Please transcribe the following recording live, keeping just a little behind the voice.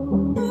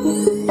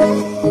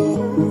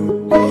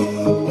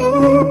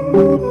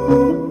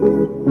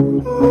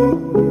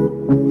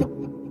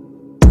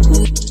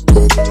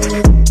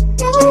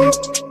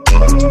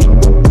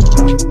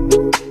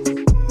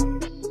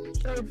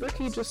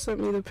Becky just sent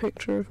me the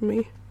picture of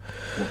me.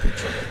 What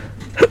picture?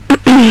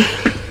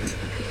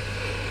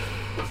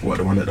 What,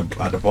 the one at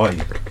the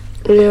party?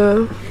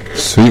 Yeah.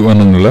 Sweet one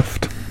on the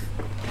left.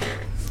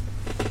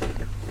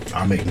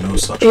 I make no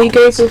such. He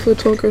gave the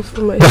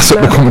photographer my That's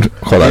what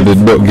snap. I did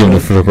not give the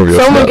photographer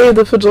your Someone snap. gave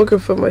the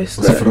photographer my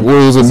snap. What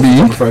was it,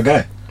 me? For a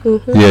guy.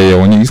 Mm-hmm.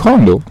 Yeah, when he's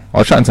calm though. I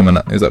was chatting to him and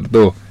that. He was at the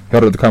door. He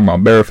had the camera,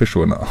 I'm bare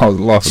official and that. I was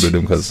laughing at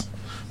him because.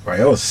 Right,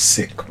 that was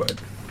sick, bud.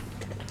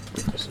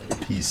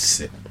 He's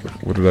sick.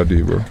 What did I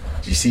do, bro?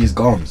 Do you see his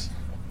gums?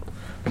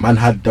 Man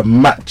had the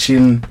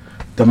matching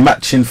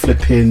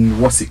flipping,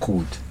 what's it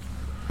called?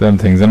 Them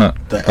things,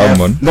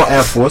 innit? Not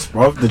Air Force,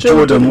 bro. The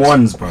Jordan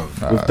 1s, bro.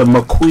 With the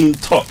McQueen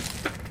top.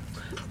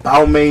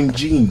 Balmain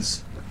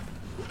jeans.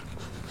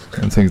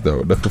 Them things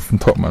though, they're from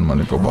Top Man, man.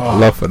 Got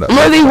love for that.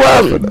 No, they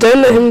won't.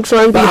 Don't let him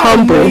try and be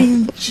humble.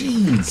 Balmain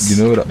jeans.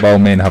 You know that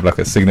Balmain have like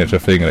a signature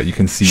thing that you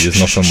can see is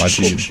not on my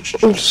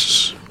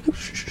jeans.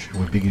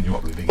 We're bigging you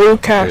up, All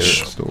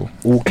cash. Yeah,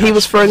 all cash. He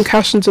was throwing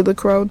cash into the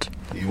crowd.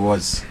 He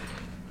was.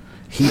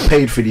 He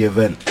paid for the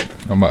event.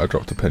 I might have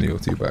dropped a penny or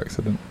two by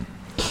accident.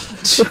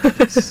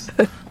 Jeez.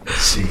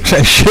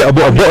 Shit, I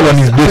bought a bottle on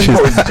these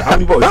bitches. How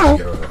many bottles did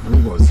you get? How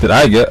many bottles? Did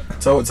I get?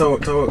 Tell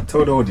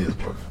the audience,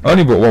 bro. I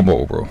only bought one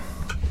bottle, bro.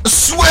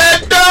 Swear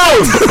down!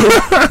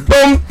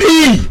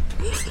 Bumpy!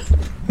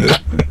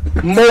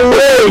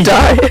 Moet!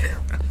 Die.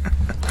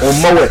 Or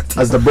Moet,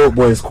 as the boat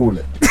boys call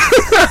it.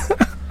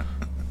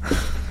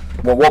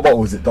 What bottle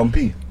was it?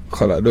 Dumpy?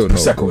 I don't know.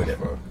 Prosecco in it,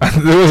 bro.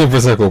 There was a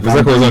Prosecco.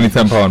 Prosecco was only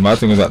 £10. My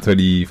thing was at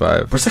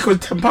 25. Prosecco was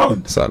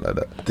 £10? Something like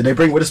that. Did they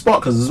bring it with the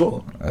sparklers as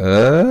well?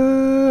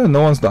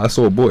 No one's that I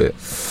saw bought it.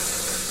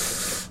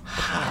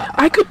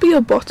 I could be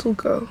a bottle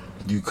girl.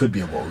 You could be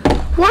a bottle.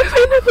 Why have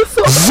I never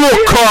thought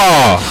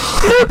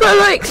Zucker! No, but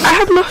like, I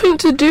have nothing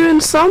to do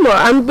in summer.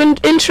 I've been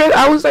interested.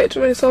 I was like to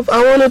myself,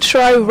 I want to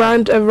try a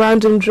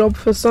random job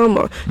for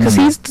summer. Because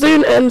he's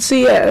doing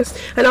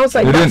NCS. And I was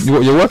like,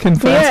 You're working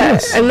for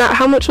NCS? And that,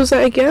 how much was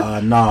that again?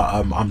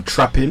 I'm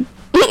trapping.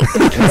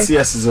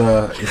 NCS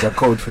is a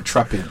code for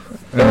trapping.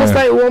 It was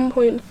like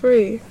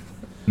 1.3.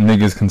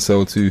 Niggas can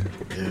sell too.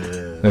 Yeah.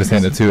 They're just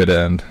saying the 2 at the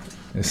end.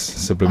 It's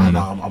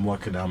subliminal. I'm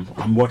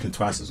working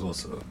twice as well,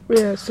 so.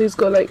 Yeah, so he's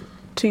got like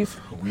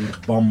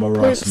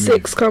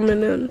 2.6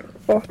 coming in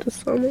after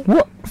summer.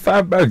 What?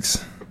 5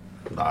 bags?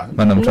 Nah.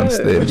 Man, I'm trying to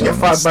stay. Where'd you get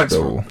 5 bags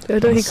from? I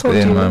don't, he can't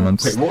do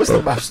that. Wait, what was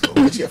the maths though?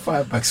 Where'd you get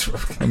 5 bags from?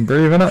 I'm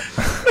brave, innit?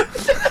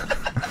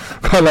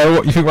 Like,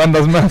 what, you think man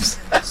does maths?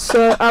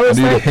 So I was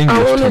like,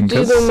 I want to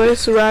do the chunkers.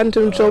 most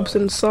random jobs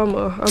in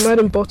summer. I'm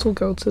adding bottle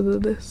girl to the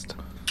list.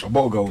 A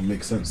bottle girl would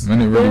make sense.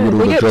 Man, it really Yeah, would all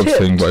we the get jobs tipped.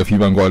 thing, but if you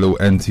haven't got a little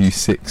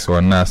N26 or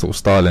a nice little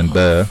styling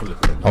there,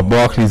 our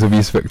Barclays will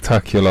be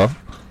spectacular.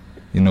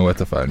 You know where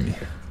to find me.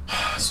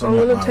 I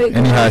want to take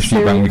Any it high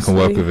street bank, we can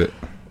work seriously. with it.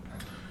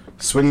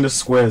 Swing the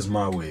squares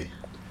my way.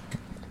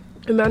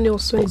 Emmanuel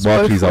But swings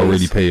Barclays, both I'll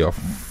ways. really pay you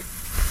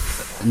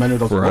off. Emmanuel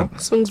doesn't Right.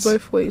 what? Swings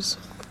both ways.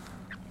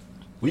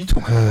 What are you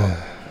talking about?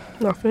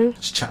 Nothing.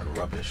 Just chatting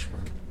rubbish,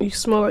 man. You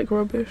smell like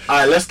rubbish.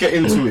 Alright, let's get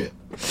into it.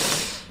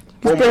 He's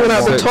throwing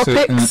out the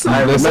topics. Let's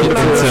get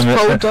remember into it.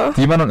 folder.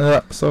 Do you man not know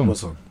that song? What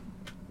song?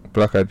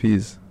 Black Eyed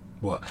Peas?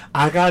 What?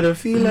 I got a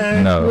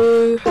feeling.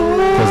 No.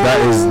 Because that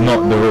is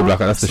not the real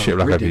Black Eyed, that's the shit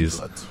Black Eyed Peas.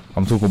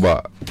 I'm talking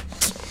about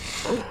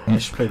You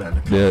should play that in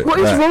the club. What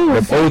is wrong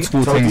with the you? old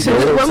school Tell things. me-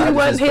 So when we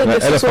weren't here, Like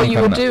this is what elephant you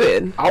were and that.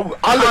 doing. I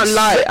I look can't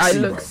lie, I sexy,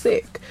 look bro.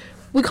 sick.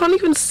 We can't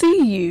even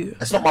see you.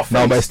 It's not my face.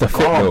 No, but it's the fit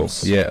though.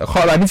 Arms. Yeah, I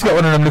can't lie, I need to get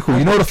one of them little,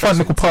 you know the fun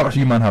little parts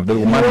you man have, the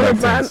little man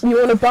bag things. You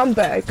want a bum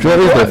bag? Do you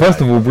know what it is though?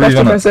 First of all, breathe Birthday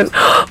on it. present.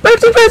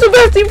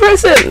 Birthday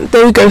present.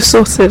 There we go,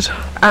 sorted.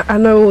 I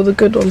know all the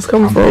good ones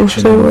come I'm from.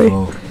 pitching Don't in worry. as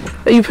well.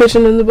 Are you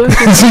pitching in the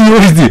birthday? So you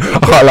always do. I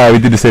can't lie, we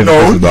did the same No,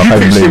 present, but I you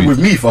can't pitched blame in you. with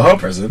me for her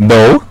present.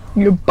 No,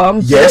 You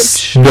bum Yes.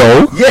 bitch.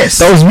 no, Yes.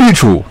 that was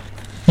mutual.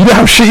 You didn't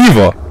have shit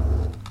either.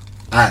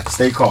 Alright,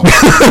 stay calm.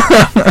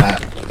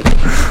 Alright.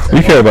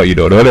 We care about you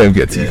though, don't let him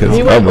get to you. Yeah. 'Cause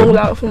You I went all would.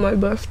 out for my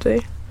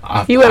birthday.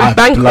 I You went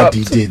bankrupt.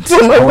 bloody did.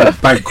 For my I went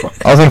birthday.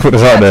 bankrupt. I was gonna put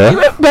this out You there.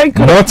 went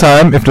bankrupt. More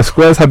time, if the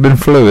squares had been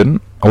flowing,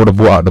 I would have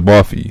bought out the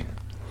bar for you.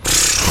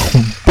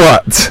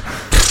 But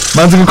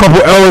man's took a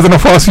couple hours in the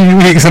past few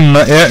weeks and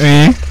that hit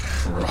me.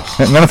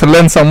 I'm gonna have to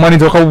lend some money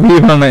to a couple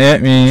people and that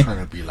hit me. Trying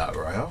to be like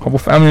Raya. Couple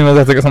family members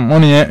have to get some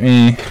money at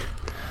me.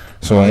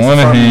 So I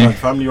wanna hear.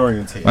 Family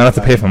oriented. I have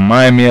to pay for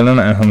my meal and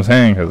that. I'm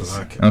saying, cause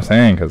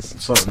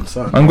Certain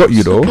I got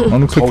you though. I'm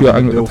gonna click you out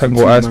and Holding the get bill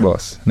Tango for Ice 2 man.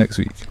 Boss next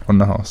week on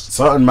the house.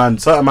 Certain man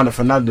at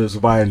Fernando's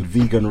were buying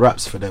vegan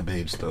wraps for their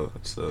babes though.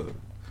 So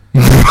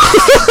Why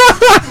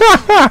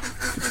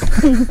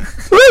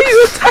are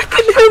you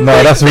attacking him? No,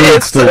 like that's weird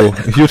this? still.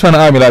 If you're trying to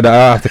add me like that,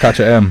 I have to catch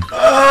an M. but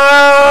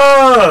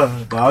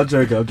I'm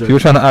joking. If you're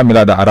trying to add me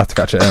like that, I'd have to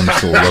catch an M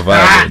still. You're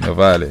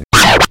violating.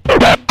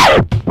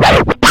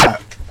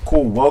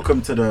 Cool.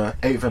 Welcome to the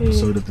 8th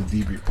episode of the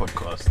DEBRI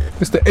podcast.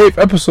 It's the 8th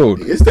episode.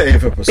 It's the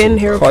 8th episode. Been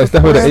here. It's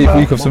definitely the 8th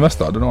week of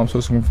semester. I don't know. I'm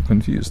so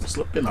confused.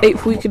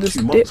 8th week of the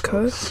stick,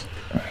 cuz.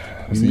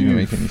 Doesn't even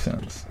make any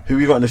sense. Who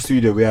we got in the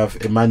studio? We have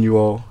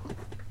Emmanuel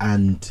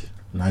and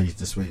now you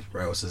just wait.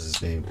 Right, what's his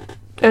name?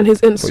 And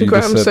his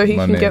Instagram, so he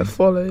can get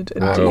followed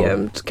and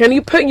DM'd. Can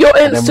you put your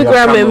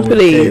Instagram in,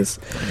 please?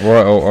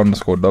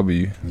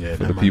 Right_W. Yeah,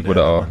 for the people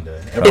that are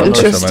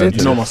interested.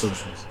 You know my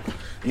socials.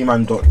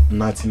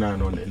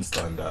 Eman.99 on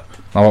Insta and that.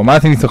 Now, my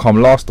thing needs to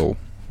come last though.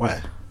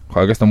 Why?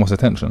 I guess the most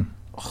attention.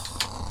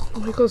 Oh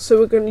my god!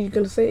 So you're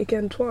gonna say it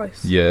again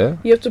twice? Yeah.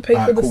 You have to pay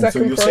for the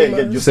second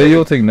promo. Say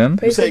your thing then.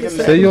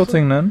 Say your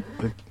thing then.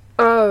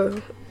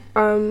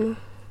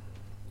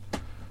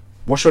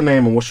 What's your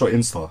name and what's your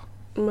Insta?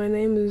 My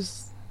name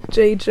is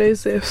J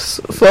Josephs.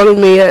 Follow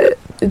me at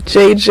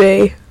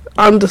JJ_TGC.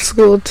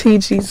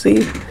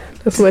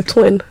 That's my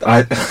twin.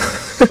 Alright,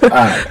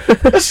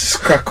 let's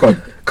just crack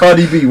on.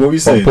 Cardi B, what we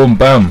saying? Boom,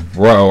 bam,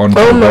 right on.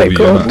 Oh my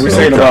god. What we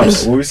saying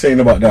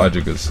about that?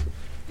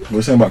 What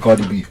we saying about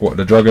Cardi B? What,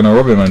 the drugging and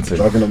robbing man thing?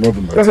 Drugging and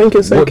robbing man. I think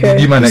it's What okay.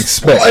 did you man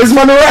expect? Is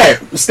man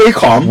alright? Stay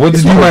calm. What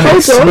did you man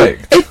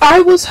expect? If I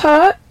was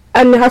her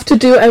and have to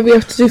do whatever you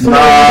have to do for me,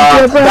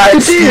 that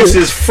excuse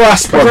is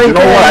fast, bro. You know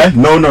why?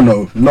 No.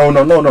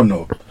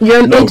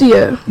 You're an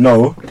idiot.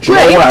 No. Do you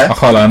know why? I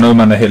can't lie, I know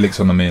man the hit licks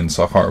on the main,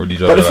 so I can't really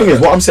judge. But the thing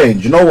is, what I'm saying,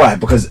 do you know why?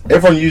 Because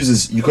everyone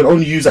you can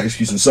only use that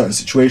excuse in certain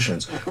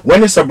situations.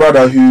 When it's a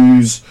brother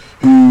who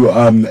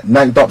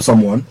nanked up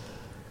someone,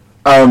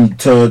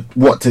 to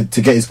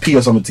get his pee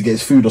or something, to get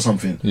his food or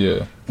something.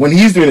 Yeah. When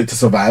he's doing it to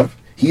survive,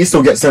 he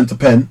still gets sent to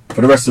pen for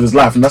the rest of his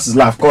life, and that's his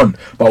life gone.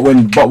 But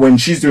when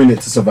she's doing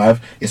it to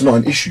survive, it's not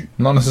an issue.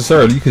 Not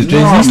necessarily, because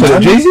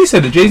Jay-Z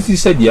said it. Jay-Z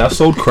said, yeah, I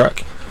sold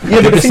crack.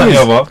 Yeah, but this and the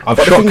other. I've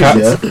shot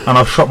cats, and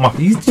I've shot my...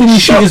 Did he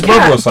shoot his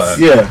brother or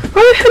something? Yeah.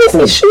 Why the hell is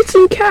he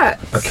shooting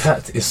cats? A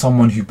cat is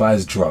someone who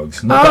buys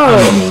drugs, not the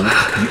animal.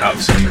 You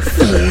absolute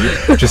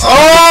fool. Just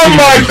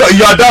my god,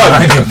 you're done.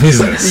 Mind your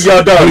business.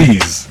 You're done.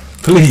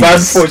 Please. Man,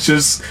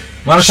 fortunes.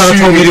 Man, I'm trying to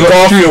tell you got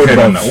Garfield, stupid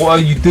on that. What are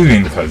you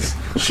doing, cuz?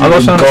 I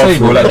was trying to say,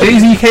 bro. Garfield. Like,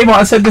 Jay-Z came out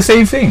and said the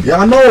same thing. Yeah,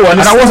 I know. And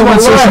that wasn't on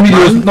social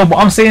media. Man. No, but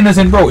I'm saying as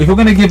in, bro, if you're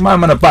going to give my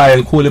man a bye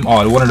and call him,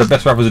 one of the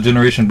best rappers of the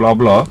generation, blah,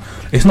 blah,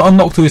 it's not a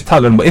knock to his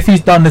talent. But if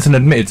he's done this and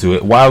admitted to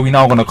it, why are we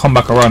now going to come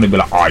back around and be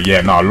like,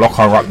 lock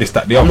her up, this,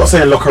 that, the other? I'm not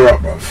saying lock her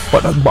up, bro.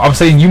 But I'm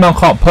saying you man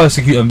can't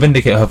persecute and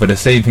vindicate her for the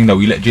same thing that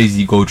we let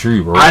Jay-Z go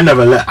through, bro. I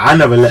never let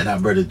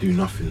that brother do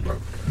nothing, bro.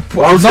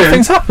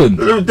 Nothing's happened.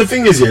 The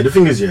thing is,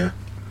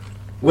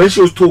 when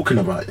she was talking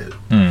about it,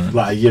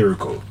 like a year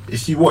ago,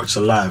 if you watch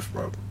her live,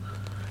 bro,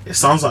 it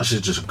sounds like she's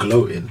just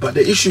gloating. But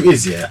the issue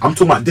is, I'm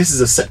talking about this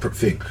is a separate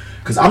thing.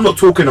 Because I'm not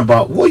talking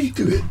about, what are you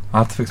doing? I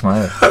have to fix my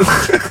hair.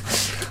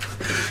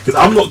 Because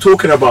I'm not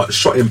talking about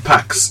shotting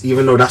packs,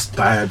 even though that's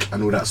bad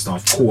and all that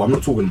stuff. Cool, I'm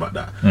not talking about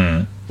that.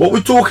 What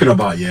we're talking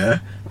about,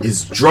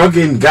 is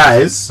drugging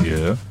guys,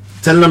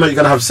 telling them that you're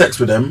going to have sex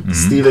with them,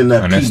 stealing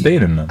their pee,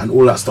 and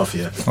all that stuff,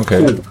 Okay.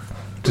 Cool.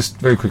 Just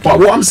very quickly. But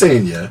what I'm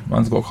saying,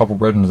 man's got a couple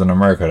brethren in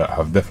America that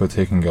have definitely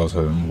taken girls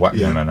home, whack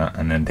them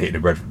and then take the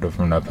bread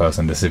from that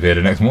person, disappear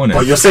the next morning.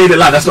 But you're saying it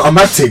like that's not a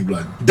mad thing,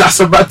 blood. That's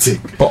a bad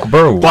thing. But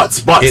bro, but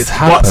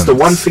the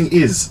one thing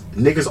is,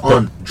 niggas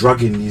aren't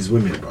drugging these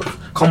women, bro.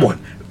 Come on.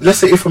 Let's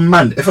say if a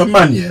man, okay,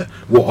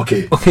 well,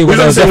 who's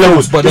on the same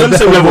levels? Who's on the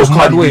same level as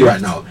Cardi B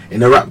right now in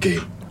the rap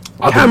game?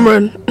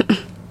 Cameron.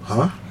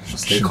 Huh?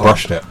 She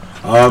brushed it.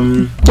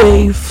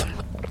 Dave.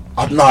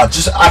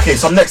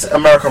 Some next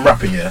American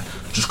rapper,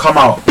 just come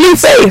out.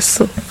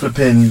 Blueface.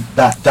 Flipping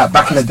that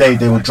back in the day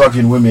they were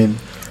drugging women,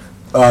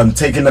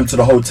 taking them to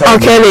the hotel. R.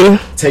 Kelly.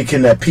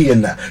 Taking their pee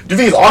and that. The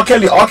thing is, R.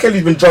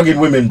 Kelly's been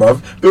drugging women,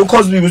 bruv. Bill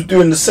Cosby was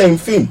doing the same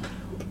thing.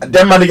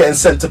 Them man are getting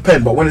sent to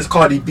pen, but when it's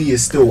Cardi B,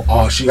 it's still,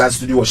 she has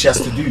to do what she has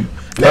to do.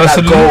 Let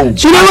that go.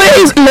 Do you know what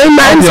it is? No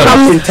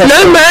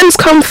man's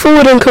come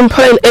forward and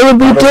complained. It would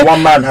be different.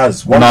 One man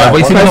has. But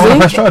he didn't want to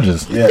press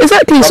charges. Yeah.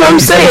 Exactly. So I'm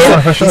saying,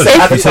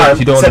 at the time,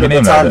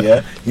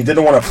 he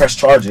didn't want to press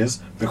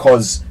charges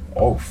because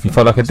he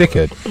felt like a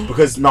dickhead.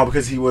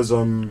 Because he was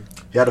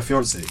he had a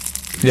fiance.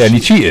 Yeah, and he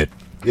cheated.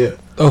 Yeah.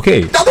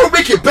 Okay. That don't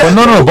make it better.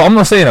 But but I'm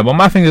not saying that. But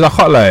my thing is, I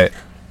can't like.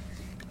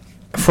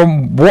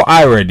 From what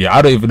I read,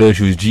 I don't even know if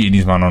she was cheating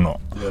these man or not.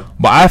 Yeah.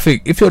 But I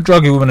think if you're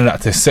drugging women and that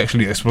to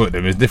sexually exploit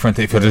them, it's different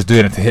to if you're just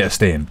doing it to hit a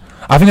stain.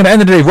 I think at the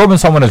end of the day, robbing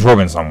someone is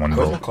robbing someone,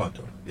 bro.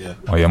 Yeah.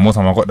 Oh yeah, more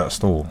time I got that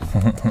store.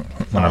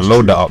 Man, I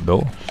load that up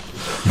though.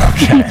 No,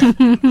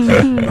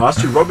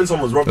 that's true. Robbing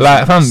someone's robbing.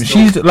 Like, fam,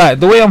 she's like,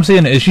 the way I'm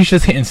seeing it is she's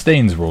just hitting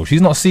stains, bro.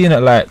 She's not seeing it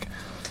like.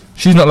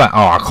 She's not like,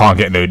 I can't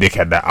get no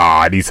dickhead that,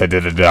 I need to,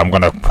 I'm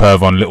gonna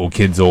perv on little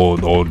kids or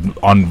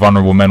on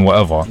vulnerable men,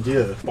 whatever.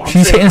 Yeah.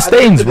 She's hitting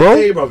stains, bro.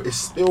 It's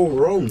still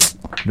wrong.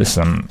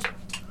 Listen.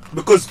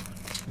 Because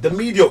the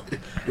media,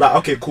 like,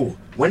 okay, cool.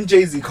 When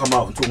Jay-Z come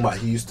out and talking about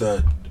he used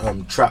to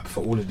trap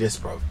for all of this,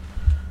 bro.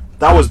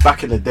 That was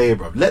back in the day,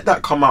 bro. Let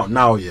that come out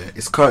now,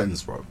 it's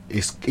curtains, bro.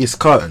 It's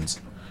curtains.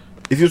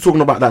 If you're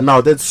talking about that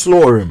now, they'd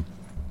slaughter him.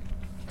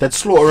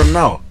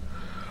 Now.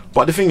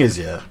 But the thing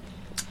is,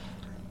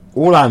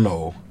 all I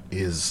know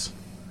is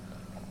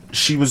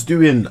she was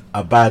doing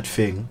a bad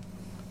thing.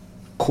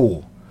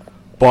 Cool.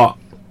 But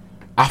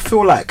I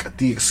feel like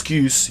the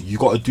excuse, you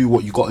got to do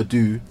what you got to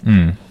do,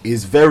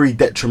 is very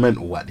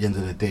detrimental at the end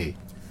of the day.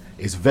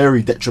 It's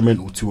very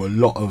detrimental to a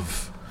lot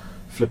of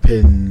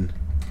flipping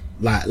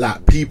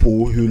like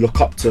people who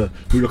look up to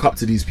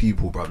these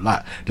people, bro.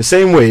 Like the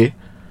same way,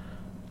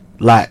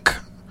 like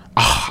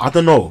I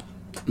don't know.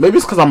 Maybe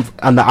it's because I'm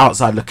on the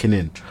outside looking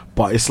in,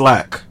 but it's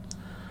like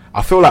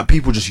I feel like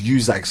people just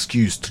use that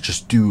excuse to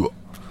just do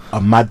a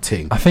mad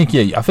thing. I think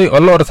a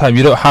lot of the time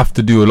you don't have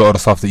to do a lot of the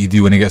stuff that you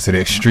do when it gets to the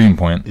extreme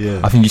point.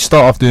 Yeah. I think you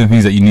start off doing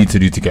things that you need to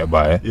do to get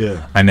by.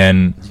 Yeah. And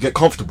then you get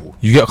comfortable,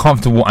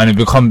 and it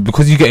becomes,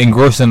 because you get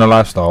engrossed in the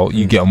lifestyle,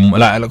 you get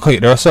like okay,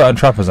 there are certain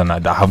trappers and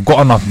that have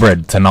got enough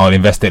bread to now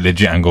invest it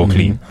legit and go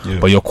clean.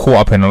 Yeah. But you're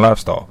caught up in the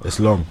lifestyle. It's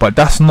long. But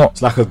that's not.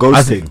 It's like a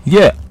ghost thing.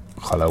 Yeah.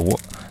 Like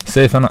what?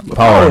 Safe and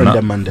power in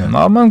them man there.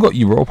 Nah, man got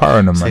you, bro. Power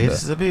in them man there.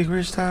 This is a big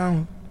rich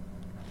town.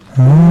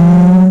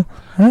 I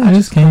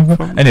just came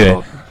from.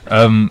 Anyway.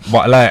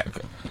 But like,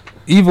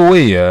 either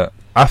way, yeah,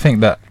 I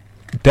think that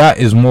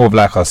is more of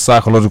like a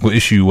psychological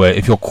issue where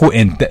if you're caught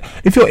in,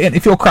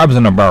 if you're crabs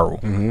in a barrel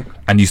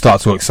and you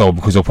start to excel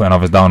because you're putting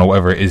others down or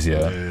whatever it is,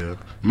 yeah.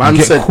 Man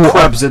said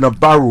crabs in a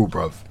barrel,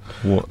 bruv.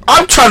 What?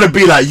 I'm trying to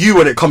be like you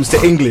when it comes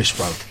to English,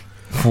 bruv.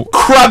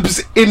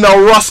 Crabs in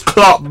a Ross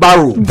Clark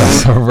barrel.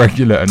 That's a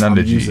regular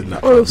analogy. Continue.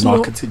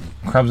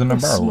 Crabs in a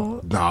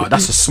barrel. Nah,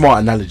 that's a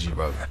smart analogy,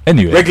 bro.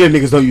 Anyway, regular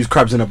niggas don't use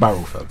crabs in a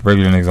barrel, fam.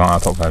 Regular niggas aren't our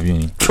top 5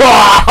 uni.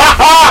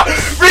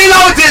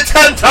 Reload it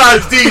 10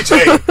 times,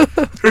 DJ.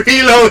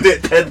 Reload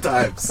it 10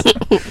 times.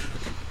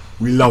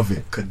 We love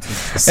it. Continue.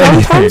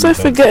 Sometimes I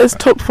forget it's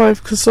top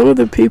 5 because some of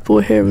the people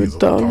here are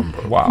dumb.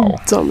 Wow.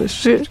 Dumb as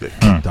shit.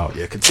 Out.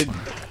 Yeah, continue.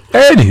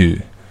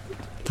 Anywho,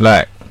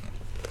 like,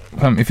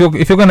 if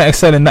you're gonna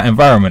excel in that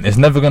environment, it's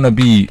never gonna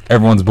be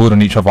everyone's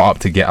building each other up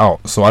to get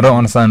out. So I don't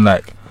understand,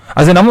 like,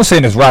 as in I'm not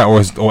saying it's right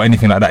or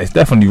anything like that. It's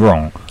definitely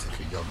wrong.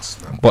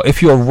 But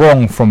if you're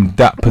wrong from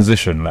that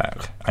position,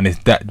 like, and it's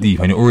that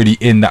deep, and you're already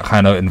in that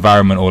kind of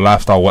environment or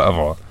lifestyle,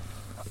 whatever,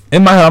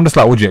 in my head I'm just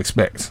like, what do you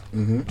expect?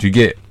 Do you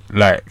get,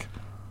 like,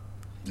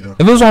 if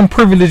it was one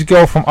privileged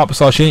girl from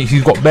upside,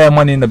 she's got bare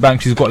money in the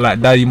bank, she's got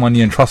like daddy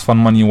money and trust fund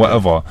money and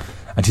whatever,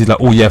 and she's like,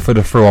 oh yeah, for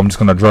the thrill I'm just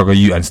gonna drug her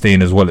you and stay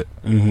in his wallet.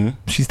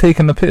 She's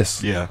taking the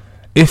piss. Yeah.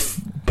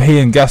 If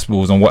paying gas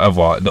bills and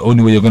whatever, the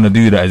only way you're gonna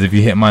do that is if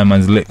you hit my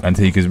man's lick and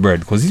take his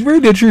bread, because he's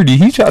really truly,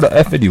 he tried to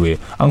F anyway.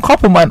 And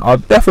couple man are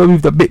definitely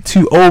moved a bit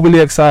too overly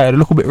excited, a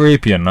little bit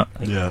rapey and that.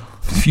 Yeah.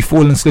 If you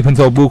fall and slip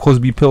into a Bill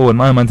Cosby pill and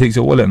my man takes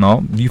your wallet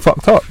now, you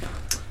fucked up.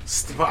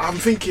 But I'm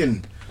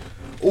thinking,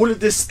 all of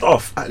this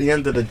stuff at the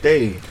end of the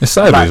day, it's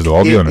sideways, like, though,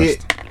 I'll be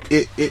honest.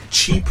 It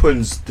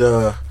cheapens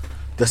the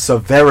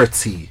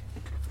severity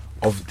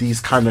of these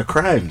kind of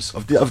crimes,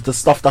 of the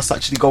stuff that's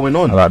actually going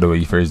on. I like the way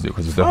you phrased it,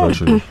 because it's definitely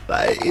true.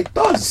 Like, it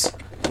does.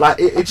 Like,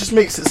 it just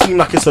makes it seem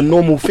like it's a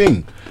normal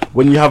thing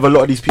when you have a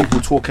lot of these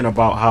people talking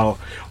about how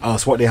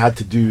it's what they had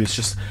to do. It's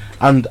just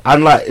and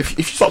like if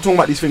you start talking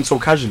about these things so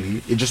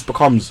casually, it just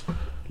becomes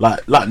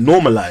like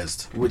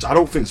normalized, which I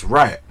don't think's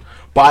right.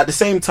 But at the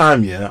same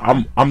time, yeah,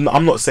 I'm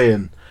not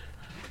saying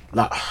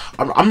like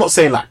I'm not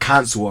saying like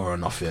cancel her or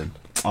nothing.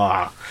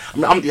 I'm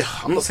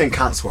not saying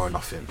cancel her or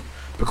nothing,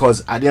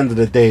 because at the end of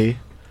the day,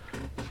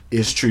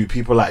 it's true.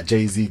 People like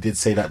Jay-Z did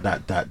say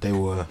that they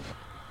were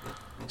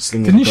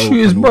slinging. Didn't he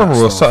shoot his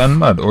brother or something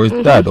mad, or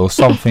his dad or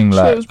something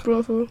like? His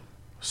brother.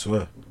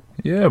 Swear.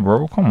 Yeah,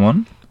 bro, come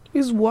on.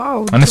 He's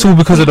wild. And it's all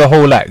because of the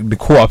whole like the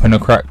caught up in the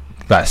crack,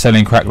 like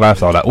selling crack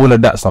lifestyle, like all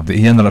of that stuff. That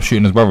he ended up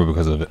shooting his brother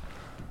because of it.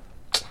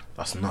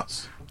 That's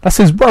nuts. That's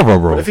his brother,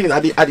 bro. But the thing is,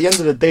 at the end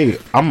of the day,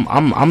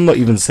 I'm not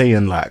even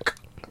saying like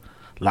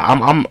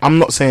I'm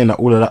not saying that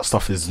all of that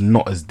stuff is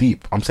not as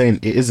deep. I'm saying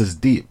it is as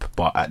deep,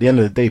 but at the end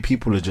of the day,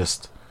 people are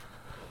just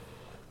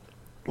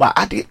like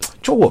at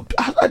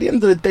the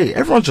end of the day,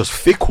 everyone's just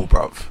fickle,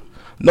 bruv.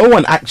 No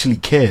one actually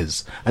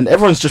cares, and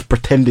everyone's just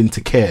pretending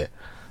to care.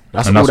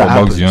 That's what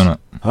bugs you, innit?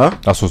 Huh?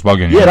 That's what's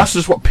bugging you. Yeah, that's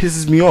just what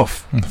pisses me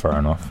off. Fair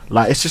enough.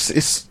 Like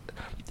it's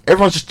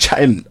everyone's just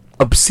chatting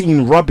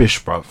obscene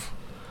rubbish, bruv.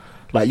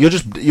 Like you're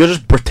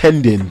just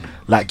pretending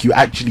like you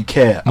actually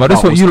care. Well,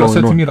 that's what you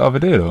said to me the other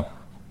day, though.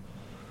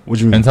 What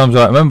do you mean? In terms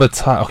of, like, remember,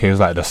 okay, it was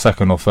like the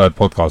second or third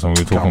podcast when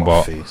we were talking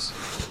about.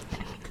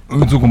 We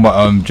were talking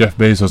about Jeff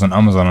Bezos and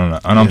Amazon and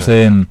that, and I'm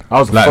saying that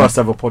was the like, first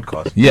ever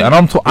podcast. Yeah, and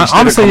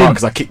I'm saying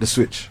because I kicked the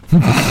switch. You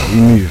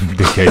knew,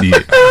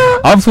 dickhead.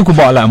 I'm talking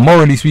about, like,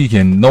 morally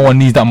speaking, no one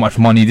needs that much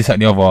money, this, that,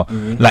 the other.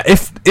 Like,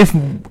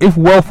 if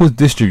wealth was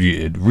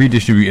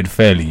redistributed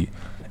fairly,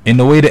 in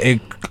the way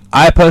that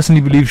I personally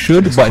believe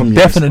should, but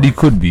definitely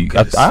could be.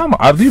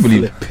 I do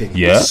believe.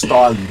 Yeah.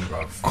 Stalin,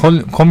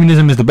 bruv.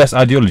 Communism is the best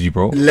ideology,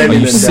 bro. Lenin, are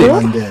you sick?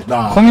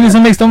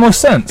 Communism makes the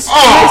most sense. It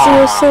makes the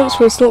most sense,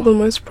 but it's not the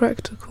most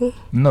practical.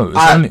 No, it's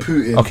only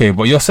Putin. Okay,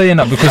 but you're saying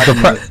that because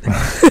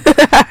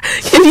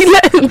Can you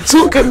let him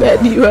talk and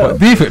let you out?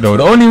 Beef it though.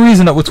 The only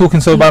reason that we're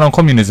talking so bad on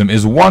communism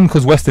is one,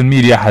 because Western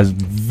media has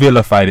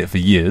vilified it for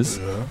years.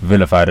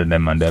 vilified at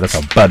them man there. That's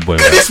a bad boy.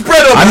 Get this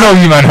bread up. I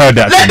know you man heard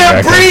that. Let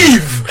them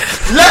breathe.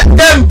 Let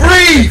them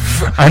breathe.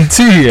 And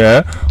two,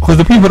 yeah, because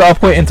the people that have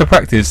put it into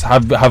practice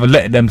have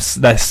let them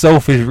their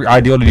selfish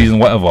ideologies and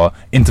whatever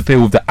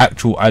interfere with the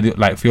actual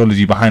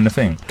theology behind the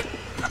thing.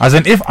 As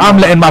in, if I'm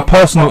letting my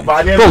personal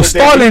bro,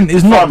 Stalin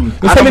is not.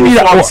 You're telling me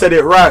that what said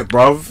it right,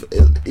 bruv.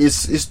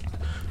 It's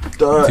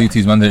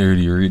TT's man didn't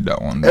really read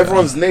that one.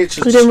 Everyone's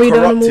nature is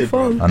corrupted.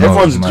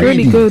 Everyone's greedy.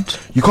 Really good.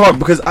 You can't,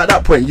 because at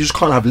that point you just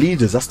can't have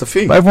leaders. That's the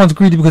thing. But everyone's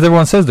greedy because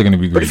everyone says they're going to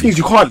be greedy. But the thing is,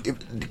 you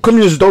can't.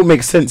 Communism don't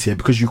make sense here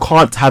because you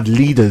can't have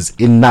leaders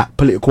in that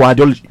political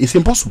ideology. It's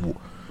impossible.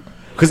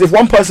 Because if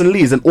one person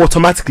leads, then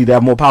automatically they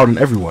have more power than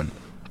everyone,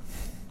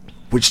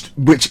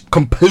 which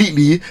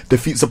completely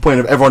defeats the point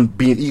of everyone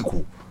being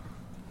equal.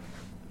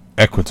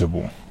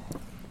 Equitable.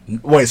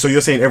 Wait, so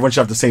you're saying everyone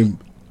should have the same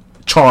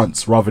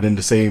chance rather than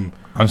the same?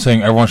 I'm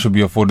saying everyone should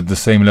be afforded the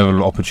same level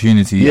of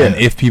opportunity, Yeah. and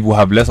if people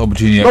have less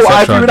opportunity, No, I agree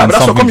with that, then but that's not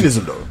something-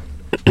 communism, though.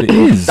 It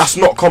is. That's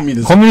not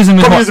communism. Communism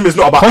is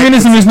not about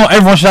communism is not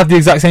everyone should have the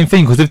exact same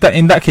thing, because if that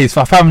in that case,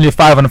 for a family of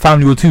 5 and a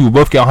family of 2 will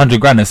both get 100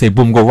 grand and say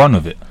boom, go run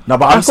with it. No,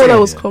 but I I'm thought that saying,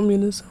 was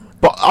communism.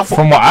 but I thought,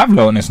 From what I've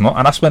learned, it's not,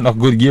 and I spent a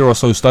good year or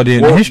so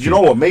studying well, history. you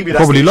know what? Maybe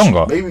that's probably the issue.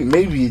 longer.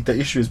 Maybe the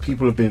issue is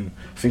people have been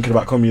thinking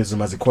about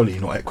communism as equality,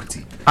 not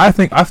equity. I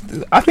think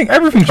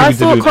everything should I be to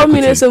do thought with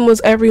communism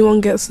was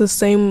everyone gets the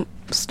same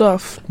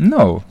stuff. equity.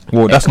 No,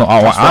 well, that's not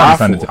how That's what I I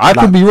understand it. thought. I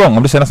could be wrong.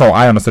 I'm just saying that's how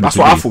I understood That's it.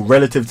 what I to thought.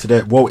 Relative to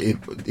that, well,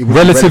 it was be.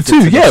 Relative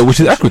to, the yeah, which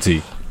is situation.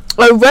 equity.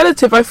 Oh,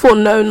 relative. I thought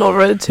no, not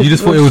relative. You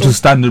just thought it was just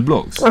standard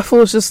blocks. I thought it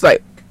was just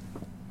like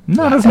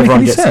No, that doesn't make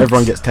any sense.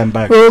 Everyone gets 10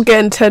 bags. we're all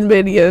getting 10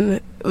 million.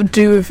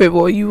 Do with it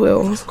what you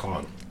will.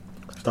 Can't.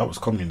 If that was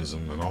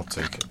communism, then I'll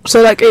take it.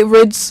 So like it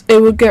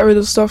would get rid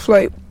of stuff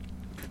like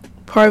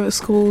private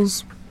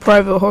schools,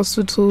 private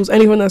hospitals,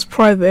 anyone that's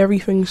private.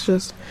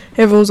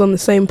 Everyone's on the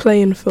same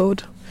playing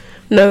field.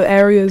 No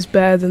area is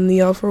better than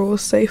the other or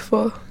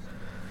safer.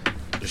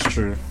 It's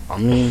true. I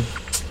mean,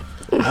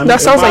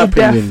 That sounds like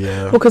death.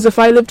 Yeah. Because if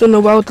I lived in a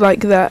world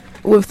like that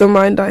with the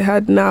mind I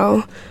had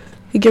now,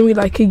 you give me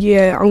like a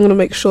year, I'm gonna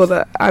make sure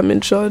that I'm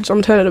in charge.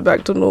 I'm turning it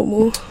back to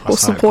normal.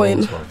 What's the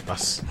point?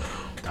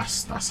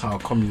 That's how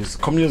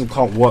communism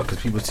can't work because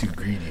people are too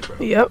greedy, bro.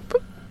 Yep.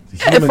 The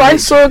human If I nature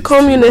saw a is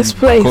communist too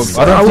place,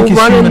 I don't I think will it's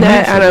run in human there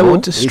nature, and I bro. will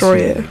It's destroy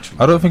human it. nature.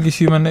 I don't think it's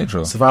human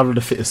nature. Survival of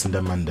the fittest in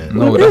them man there.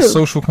 No, It that's is.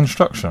 social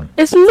construction.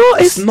 It's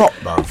not. It's not,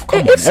 bruv. Come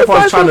It's on.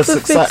 Everyone's trying to survival of the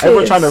succeed.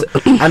 Everyone's trying to.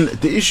 fittest. And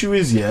the issue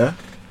is, yeah.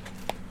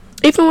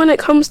 Even when it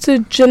comes to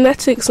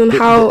genetics and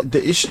how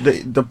The issue,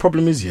 the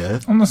problem is, yeah.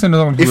 I'm not saying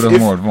there's other people that are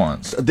If- more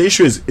advanced, The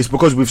issue is, it's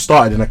because we've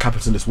started in a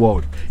capitalist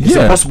world. It's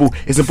Yeah. impossible.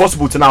 It's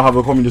impossible to now have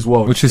a communist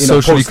world, which is in a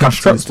socially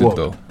post-capitalist constructed,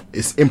 world. though.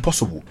 It's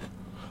impossible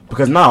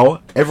because now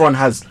everyone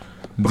has. Do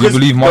you because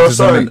believe there are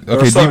Marxism? certain- there are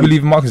Do you certain-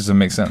 believe Marxism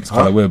makes sense?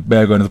 Huh? Like we're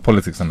bare going into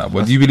politics and that.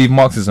 But do you believe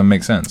Marxism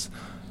makes sense?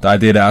 The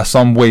idea that at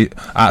some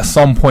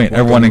point,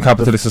 everyone in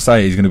capitalist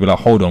society is going to be like,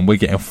 hold on, we're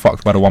getting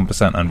fucked by the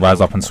 1% and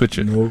rise up and switch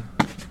it. No.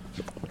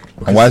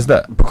 And why is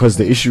that? Because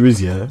the issue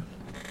is, yeah,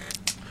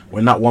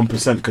 when that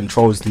 1%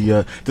 controls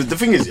the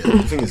thing is,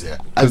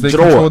 Because they do you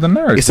know control what? the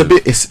narrative. It's a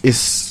bit,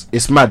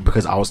 it's mad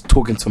because I was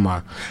talking to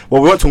we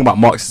weren't talking about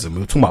Marxism,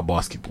 we were talking about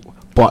basketball,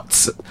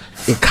 but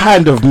it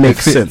kind of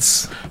makes fits.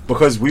 sense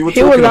because we were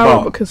he'll talking allow it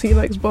about, because he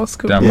likes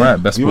basketball. Damn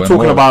right, best we were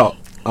sport in the talking world.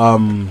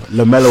 about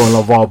LaMelo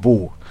and LeVar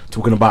Ball,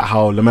 talking about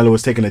how LaMelo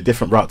was taking a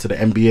different route to the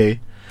NBA,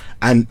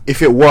 and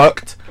if it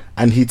worked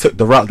and he took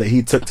the route that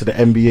he took to the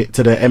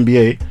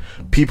NBA,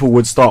 people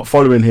would start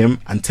following him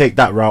and take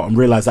that route and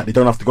realize that they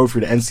don't have to go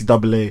through the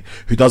NCAA,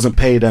 who doesn't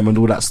pay them and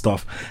all that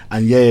stuff.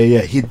 And yeah,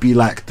 he'd be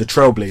like the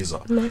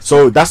trailblazer. Nice.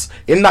 So that's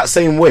in that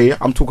same way.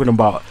 I'm talking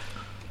about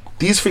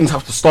these things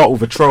have to start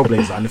with a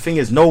trailblazer, and the thing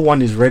is, no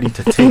one is ready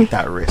to take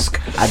that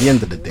risk. At the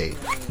end of the day,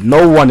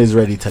 no one is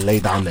ready to lay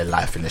down their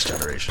life in this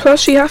generation.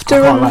 Plus, you have to I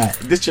can't remember. lie.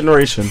 This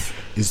generation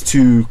is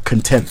too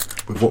content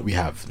with what we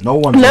have. No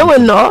one. No, we're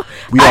not.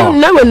 We are.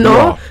 No, we're We not.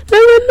 are. No,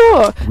 we're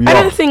not. We I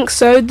are. don't think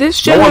so.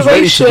 This No one's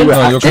ready to generation. do it.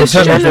 No, you're This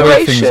content with the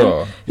way things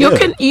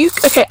generation.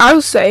 are. Okay, I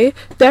would say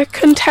they're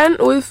content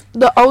with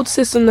the old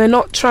system. They're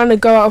not trying to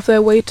go out of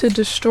their way to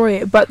destroy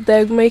it, but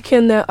they're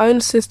making their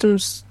own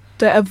systems.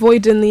 They're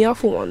avoiding the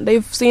other one.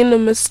 They've seen the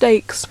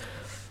mistakes,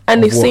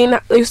 and Of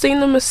they've seen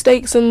the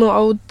mistakes in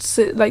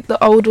the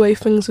old way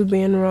things were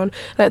being run.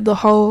 Like the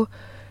whole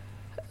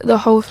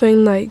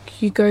thing,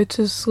 like you go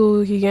to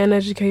school, you get an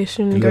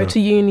education, you go Yeah. to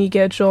uni, you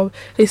get a job.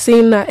 They've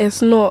seen that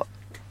it's not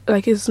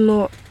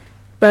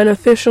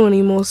beneficial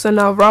anymore. So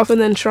now, rather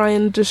than try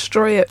and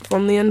destroy it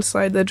from the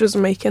inside, they're just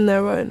making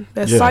their own.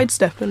 They're Yeah.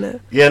 sidestepping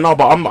it. Yeah, no,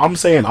 but I'm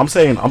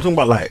talking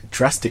about like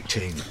drastic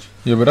change.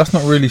 Yeah, but that's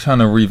not really trying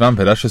to revamp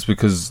it. That's just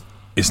because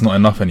it's not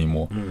enough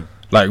anymore.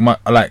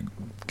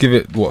 Give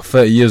it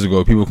 30 years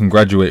ago, people can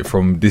graduate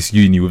from this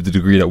uni with the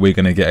degree that we're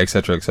gonna get,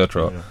 etc.,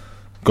 etc. Yeah.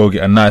 go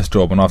get a nice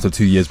job, and after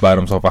 2 years buy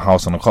themselves a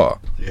house and a car.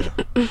 Yeah.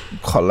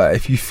 Can't lie,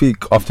 if you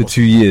think after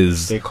 2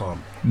 years, Stay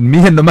calm. me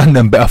and the man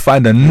then better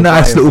find a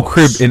nice little box.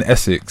 crib in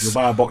Essex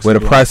where the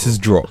prices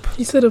drop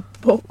You said a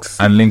box.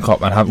 and link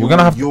up and have. We're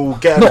gonna have. You'll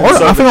get. No,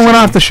 I think I'm gonna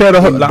have to share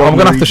the. in Like, I'm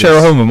gonna have to share a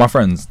Regions. home with my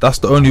friends. That's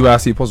the only way I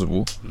see it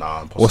possible.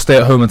 Nah, impossible. Or stay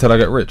at home until I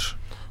get rich.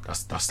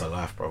 That's the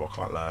life, bro. I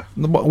can't lie.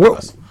 No, but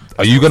what,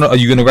 are you gonna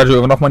graduate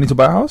with enough money to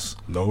buy a house?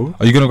 No.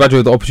 Are you gonna graduate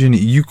with the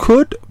opportunity? You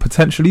could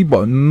potentially,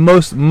 but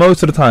most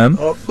of the time,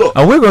 Look,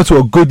 and we're going to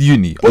a good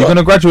uni. Are you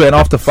gonna graduate and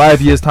after 5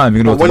 years time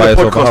you're gonna when buy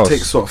the yourself a podcast house?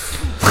 takes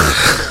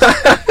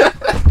off,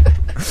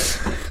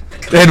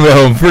 Then we're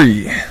home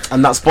free,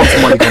 and that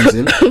sponsor money comes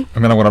in, and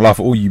then I'm gonna laugh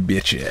at all you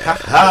bitches.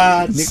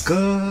 ha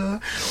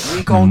nigga,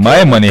 we gon' My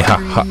get money, the ha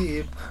ha.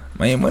 crib.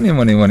 My money,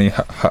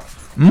 ha ha.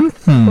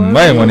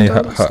 My money,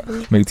 ha ha.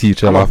 Make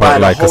teacher I'ma laugh buy out the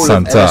like a whole of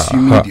Santa.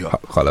 LSU Ha, Media. ha.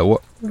 Call it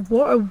what?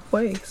 What a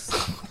waste.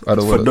 I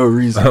don't For want no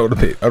reason. I don't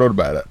want to pay. I don't want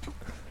to buy that.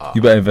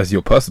 You better invest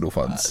your personal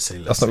funds. say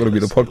less, That's not say going to be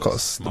the less, say podcast.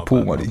 less. The My pool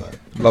bad, my money, bad.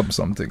 lump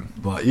something.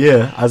 But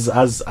yeah,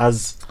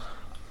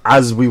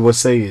 as we were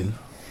saying,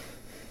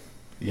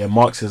 yeah,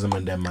 Marxism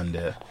and them man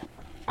there.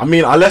 I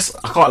mean, unless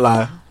I can't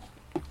lie,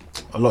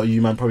 a lot of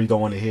you man probably don't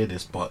want to hear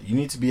this, but you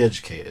need to be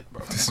educated,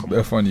 bro. This is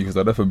very funny because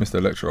I definitely missed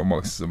a lecture on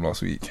Marxism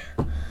last week.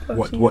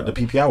 What the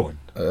PPI one?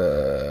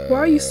 Why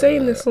are you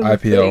saying this on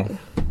IPL. the thing?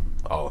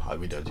 Oh,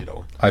 we don't do that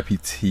one.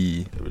 IPT.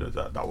 We don't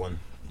do that one.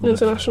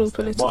 International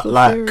Political But,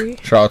 like, Theory.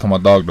 Shout out to my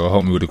dog though.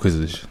 Help me with the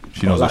quizzes.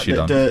 She knows what she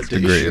done. The The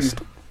greatest.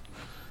 issue-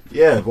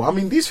 yeah, but I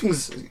mean, these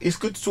things. It's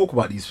good to talk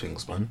about these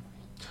things, man.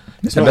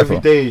 It's Yeah, not every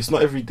definitely. day. It's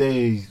not every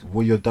day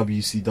where you're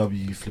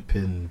WCW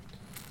flipping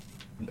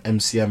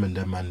MCM and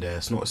them man there.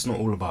 It's not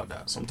all about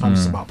that. Sometimes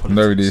it's about politics.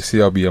 Very day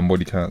CRB and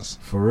body counts.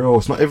 For real,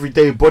 it's not every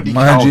day body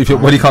Mind count. you, if your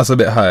man. body count's a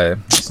bit high,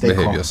 Stay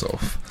behave calm.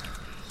 yourself.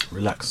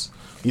 Relax.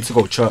 You need to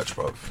go church,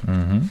 bro.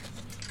 Mm-hmm.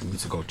 You need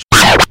to go church.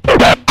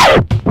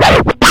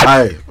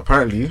 Aye,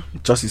 apparently,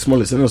 Jussie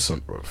Smollett's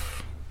innocent, bro.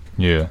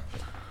 Yeah.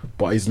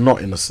 But he's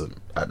not innocent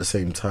at the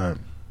same time.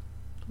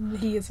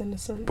 He is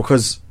innocent.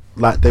 Because,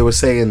 like, they were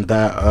saying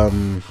that,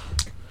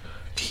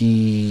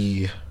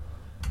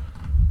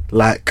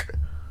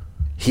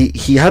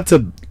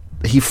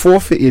 he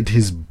forfeited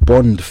his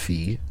bond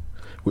fee,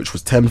 which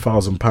was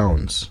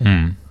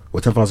 £10,000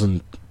 or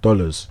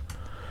 $10,000.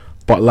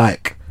 But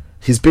like,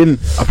 he's been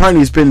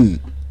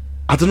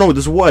I don't know,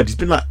 there's a word, he's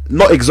been like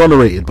not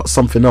exonerated but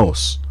something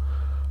else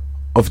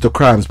of the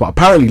crimes. But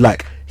apparently,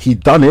 like, he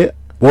done it.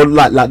 Well,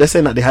 like they're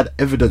saying that they had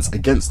evidence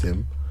against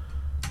him,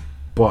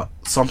 but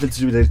something to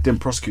do with they didn't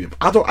prosecute him.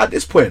 At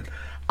this point,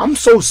 I'm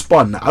so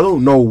spun that I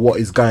don't know what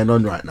is going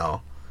on right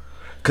now.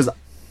 Because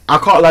I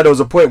can't lie, there was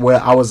a point where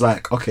I was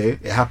like, okay,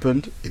 it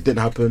happened, it didn't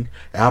happen,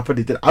 it happened,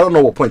 it didn't. I don't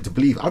know what point to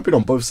believe. I've been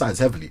on both sides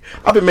heavily.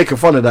 I've been making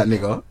fun of that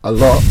nigga a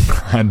lot.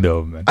 I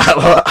know, man.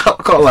 I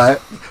can't lie,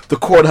 the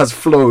cord has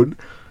flown.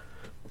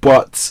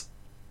 But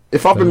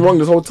if I've been wrong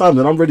this whole time,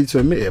 then I'm ready to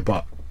admit it.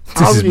 But I This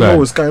don't is really bad. know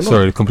what's going on.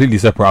 Sorry, completely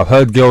separate. I've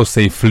heard girls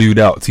say flued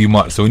out too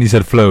much, so when you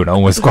said flown, I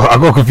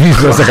got confused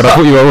for a second. I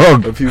thought you were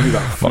wrong. If you be like,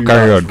 Well, flew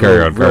carry out, on,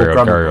 carry on, real carry on,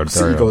 grammar, carry on, bro. City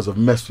carry on. girls have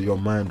messed with your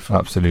mind, fam.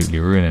 Absolutely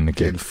ruining the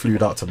Getting kid.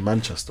 flued out to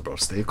Manchester, bro.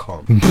 Stay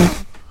calm.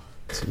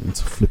 So you need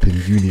to flipping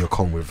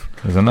Uniacon with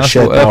There's a nice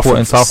shared little airport bathroom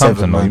in for 7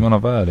 Southampton, though. man. You want to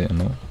violate,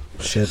 no?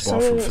 shared Someone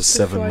bathroom for wants to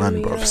 7 fly man,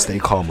 me bro. out. Stay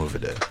calm over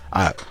there.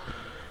 Alright.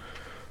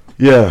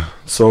 Yeah.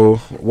 So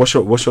what's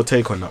your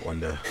take on that one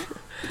there?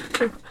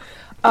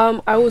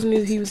 I always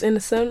knew he was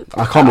innocent.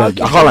 I can't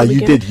lie. You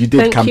did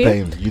Thank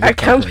campaign. You did I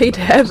campaigned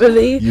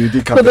heavily You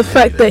did for the campaign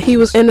fact heavily. that he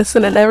was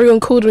innocent, and everyone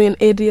called me an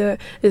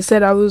idiot. They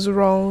said I was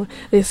wrong.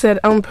 They said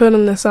I'm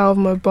putting this out of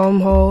my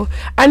bum hole,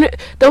 and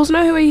there was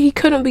no way he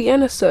couldn't be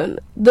innocent.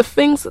 The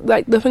things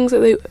that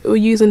they were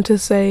using to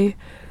say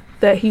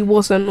that he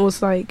wasn't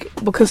was like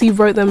because he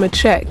wrote them a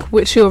check,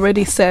 which he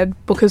already said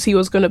because he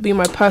was going to be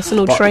my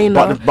personal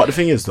trainer. But the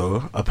thing is,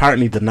 though,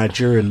 apparently the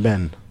Nigerian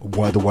men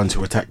were the ones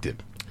who attacked him.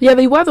 Yeah,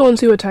 they were the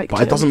ones who attacked him.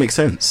 But it doesn't make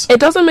sense. It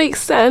doesn't make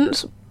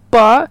sense,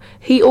 but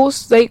he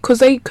also because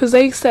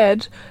they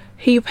said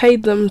he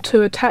paid them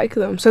to attack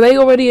them, so they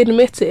already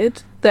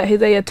admitted that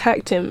they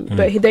attacked him,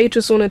 but they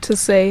just wanted to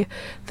say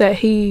that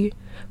he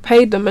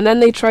paid them, and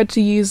then they tried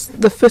to use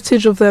the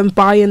footage of them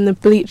buying the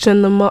bleach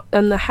and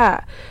the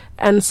hat,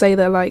 and say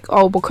they're like,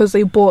 oh, because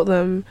they bought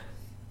them,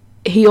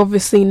 he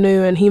obviously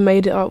knew and he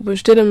made it up,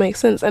 which didn't make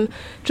sense. And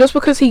just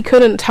because he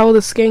couldn't tell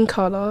the skin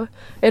color,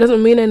 it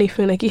doesn't mean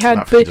anything. Like he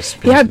had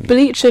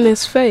bleach in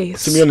his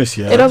face. To be honest,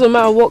 yeah, it doesn't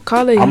matter what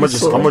color. I'm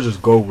gonna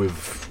just go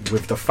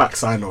with the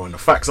facts I know, and the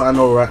facts I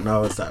know right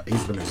now is that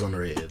he's been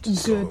exonerated.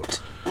 Good.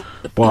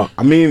 But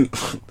I mean,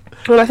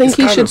 Well, I think it's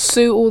he kind should of-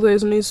 sue all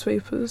those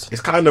newspapers.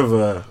 it's kind of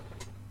a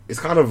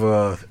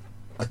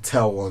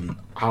tell on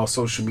how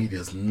social media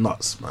is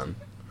nuts, man.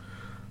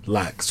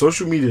 Like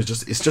social media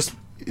is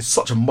it's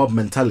such a mob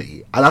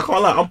mentality, and I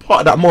can't lie, I'm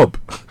part of that mob.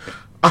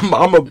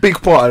 I'm a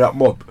big part of that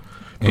mob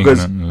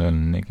because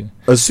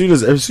as soon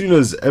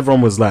as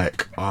everyone was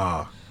like,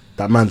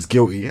 that man's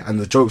guilty, and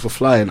the jokes were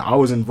flying, I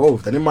was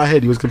involved, and in my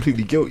head he was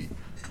completely guilty.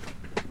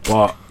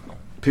 But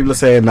People are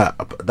saying that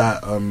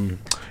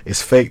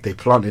it's fake. They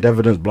planted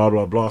evidence, blah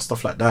blah blah,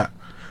 stuff like that.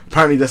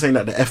 Apparently, they're saying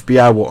that the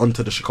FBI were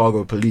onto the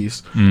Chicago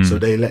police, so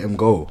they let him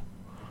go.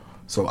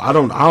 So I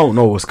don't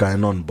know what's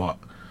going on, but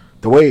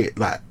the way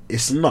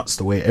it's nuts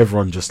the way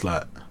everyone just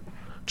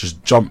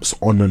jumps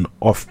on and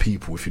off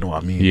people, if you know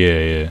what I mean.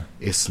 Yeah.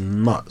 It's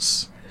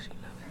nuts.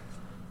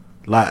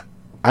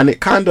 And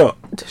it kind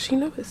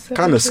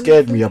of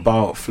scared me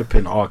about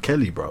flipping R.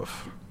 Kelly, bruv.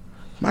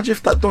 Imagine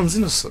if that Don's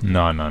innocent.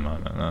 No.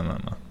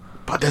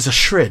 But there's a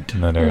shred.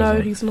 No,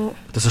 he's not.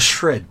 There's a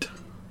shred.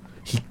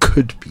 He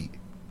could be.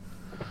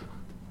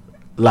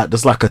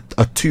 There's a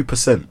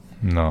 2%.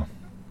 No,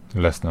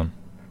 less than.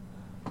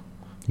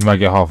 You might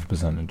get half a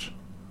percentage.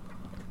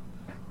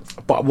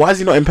 But why is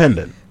he not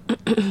independent?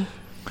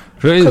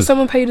 Because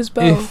someone paid his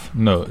bail.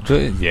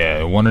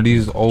 One of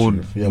these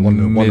old,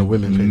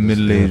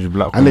 middle-aged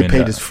black and women. they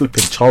paid his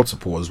flipping child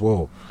support as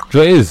well.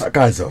 That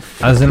guy's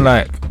as in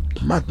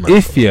madman.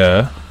 If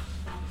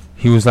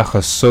he was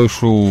a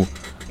social,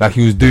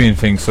 he was doing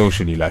things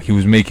socially, he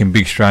was making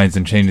big strides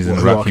and changes in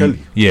the black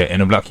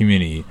in a black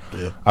community.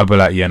 Yeah. I'd be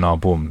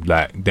boom,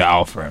 they're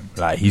out for him.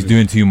 He's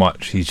doing too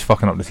much. He's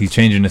fucking up this. He's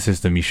changing the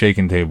system. He's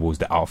shaking tables.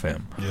 They're out for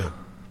him. Yeah.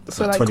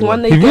 So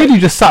when he really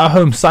just sat at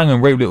home, sang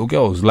and raped little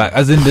girls.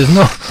 As in, there's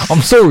no. I'm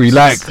sorry.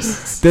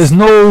 There's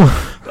no.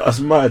 That's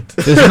mad.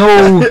 There's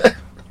no.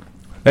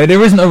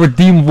 There isn't a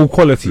redeemable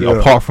quality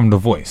apart from the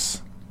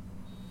voice.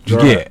 Do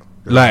you get it?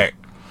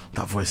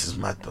 That voice is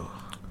mad though.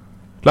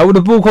 With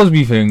the Bill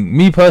Cosby thing,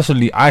 me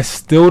personally, I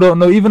still don't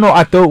know. Even though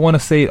I don't want to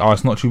say,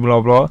 it's not true,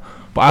 blah blah.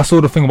 But I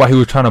saw the thing about he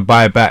was trying to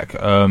buy back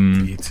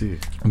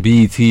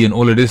BET and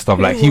all of this stuff.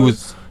 He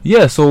was.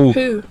 Yeah. So.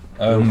 Who?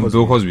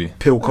 Bill Cosby.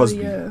 Bill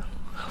Cosby. Yeah.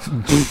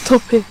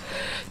 Stop it.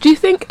 Do you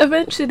think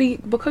eventually,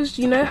 because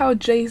you know how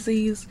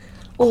Jay-Z's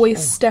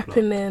always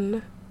stepping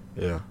in,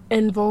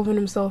 involving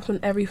himself in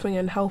everything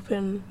and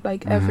helping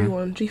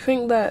everyone, do you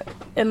think that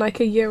in a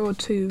year or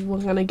two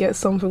we're gonna get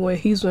something where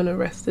he's been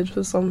arrested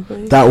for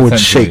something? That would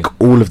shake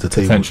all of the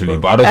tables. Potentially,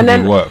 but I don't think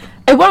it would work.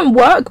 It won't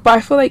work, but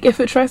I feel if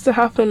it tries to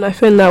happen, I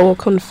think that will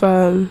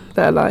confirm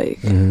that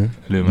No,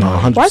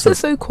 why is it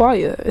so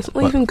quiet? It's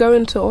not even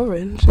going to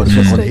orange. But it's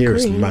just on here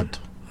green. It's mad.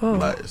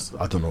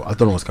 I don't know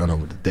what's going on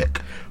with the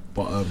deck.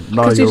 But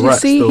no, did you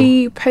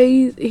see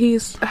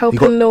he's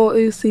helping Lil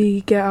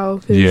Uzi get out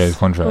of his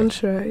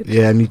contract.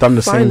 Yeah, and he done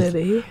the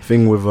Finally. same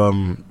thing with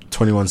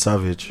 21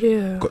 Savage.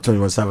 Yeah. Got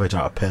 21 Savage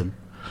out of pen.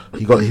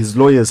 He got his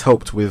lawyers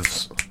helped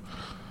with,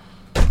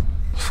 I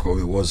forgot who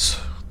it was,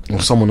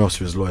 or someone else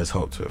who his lawyers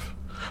helped with.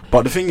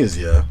 But the thing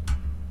is, I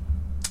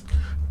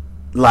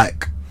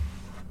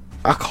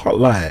can't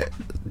lie,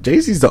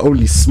 Jay-Z's the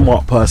only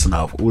smart person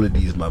out of all of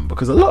these, man,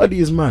 because a lot of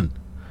these, man,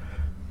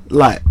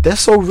 they're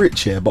so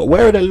rich here, but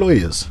where are their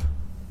lawyers?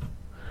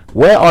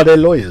 Where are their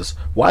lawyers?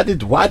 Why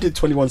did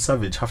 21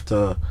 Savage have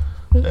to?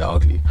 They're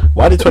ugly.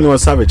 Why did 21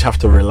 Savage have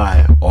to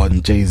rely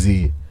on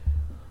Jay-Z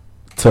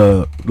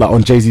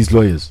on Jay-Z's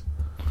lawyers?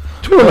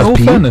 In all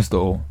fairness,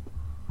 though,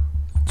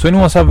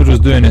 21 Savage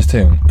was doing his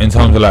thing in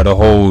terms of the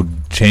whole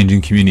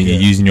changing community,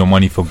 using your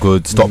money for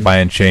good, stop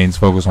buying chains,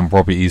 focus on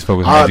properties,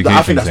 focus on education.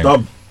 I think that's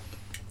dumb.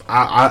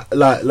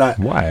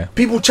 Why?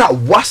 People chat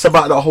was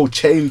about that whole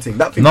chain thing.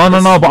 That thing no,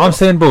 but I'm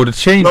saying, bro, the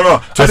chain.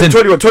 No. I think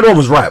 21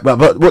 was right, but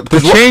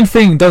the chain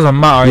thing doesn't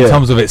matter in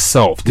terms of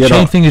itself. The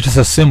chain thing is just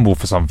a symbol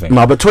for something.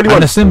 No, but 21.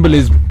 And the symbol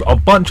is a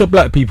bunch of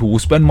black people will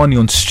spend money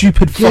on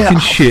stupid fucking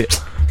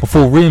shit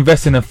before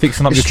reinvesting and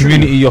fixing up your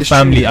community, your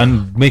family,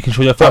 and making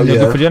sure your family are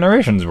good for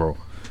generations, bro.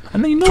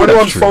 And then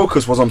 21's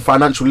focus was on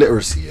financial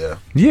literacy.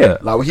 Yeah.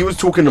 He was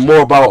talking more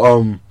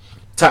about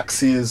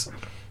taxes,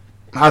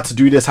 how to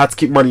do this, how to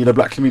keep money in the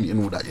black community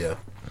and all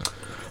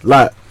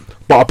that,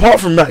 but apart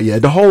from that,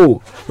 the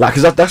whole,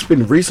 because that's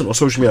been recent on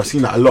social media, I've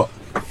seen that a lot.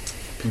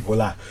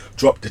 People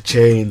drop the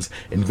chains,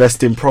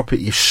 invest in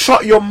property.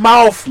 Shut your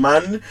mouth,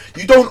 man.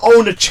 You don't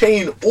own a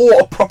chain or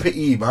a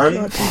property,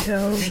 man.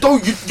 You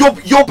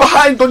don't. You're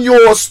behind on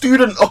your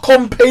student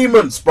account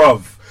payments,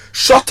 bruv.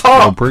 Shut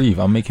up. I'll breathe.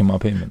 I'm making my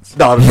payments.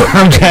 No,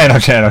 I'm trying.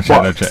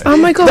 Oh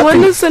my god,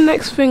 when is the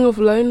next thing of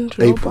loan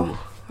drop? April.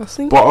 I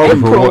think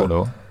April what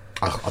though?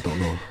 I don't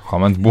know.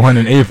 Man's born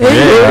in April.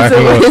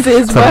 It's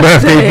his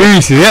birthday.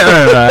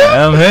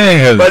 I'm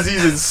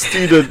saying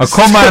students. I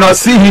come out and I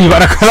see me,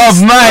 but I club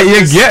night.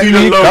 You get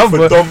me?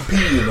 For Dom P.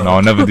 No,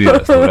 I'll never do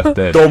that. That's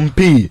dead. Dom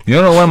P. You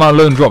know when my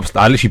loan drops,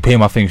 I literally pay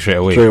my thing straight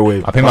away.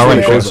 I pay my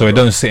rent so it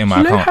don't sit in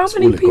my account. You know how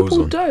many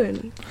people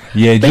don't?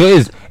 Yeah, it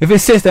is. If it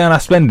sits there and I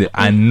spend it,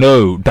 I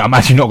know that I'm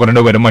actually not going to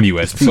know where the money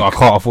was, so I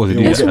can't afford to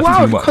do that. It's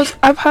wild because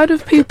I've heard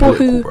of people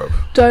who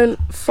don't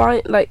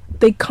find,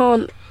 they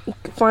can't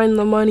find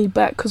the money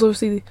back because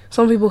obviously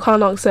some people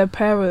can't ask their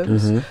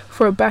parents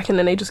for it back and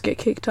then they just get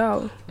kicked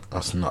out.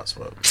 That's nuts,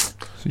 bro. So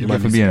you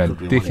might be being a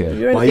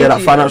dickhead. But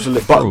that financial,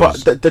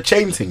 but the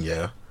chain thing,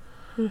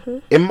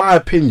 in my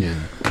opinion,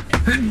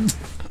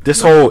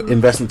 this whole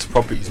investment to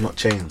property is not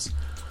chains,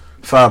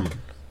 fam.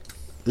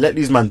 Let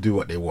these men do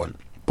what they want.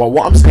 But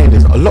what I'm saying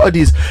is, a lot of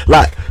these,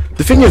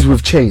 the thing is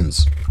with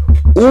chains,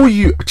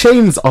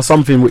 chains are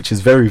something which is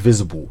very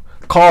visible.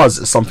 cars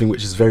is something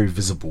which is very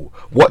visible.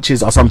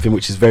 Watches are something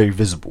which is very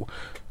visible.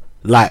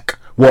 Like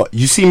what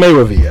you see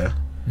Mayweather, yeah.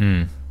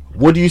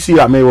 What do you see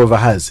that Mayweather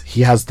has?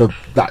 He has that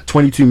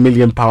 $22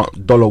 million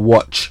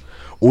watch.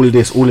 All of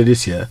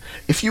this, yeah.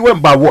 If you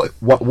went by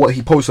what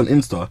he posts on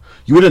Insta,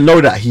 you wouldn't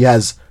know that he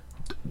has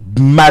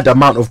mad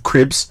amount of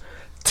cribs.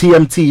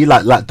 TMT,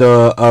 like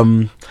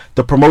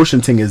the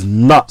promotion thing is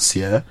nuts,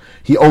 yeah.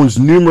 He owns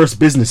numerous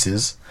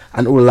businesses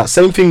and all of that.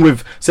 Same thing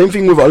with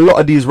a lot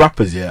of these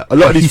rappers, yeah. A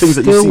lot of these things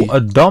that you see. He's still a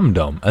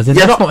dum-dum. As in,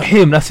 that's not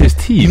him, that's his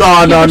team. No.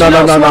 I don't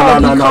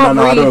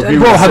agree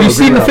with Bro, that. have you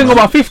seen the thing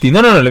about 50?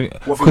 No.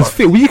 Because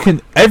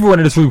everyone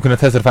in this room can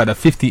attest to the fact that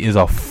 50 is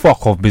a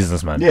fuck off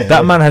businessman.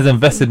 That man has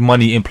invested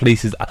money in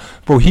places.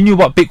 Bro, he knew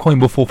about Bitcoin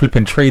before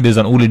flipping traders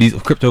and all of these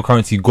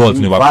cryptocurrency gods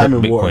knew about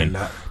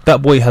Bitcoin.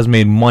 That boy has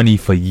made money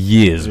for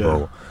years,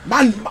 bro.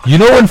 Man, you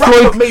know when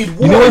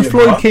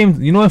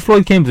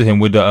Floyd came to him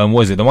with the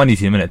what is it, the money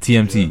team in it,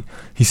 TMT.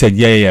 He said,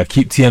 yeah,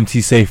 keep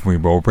TMT safe for me,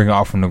 bro. Bring it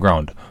out from the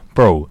ground,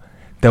 bro.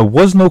 There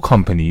was no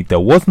company, there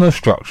was no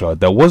structure,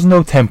 there was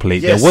no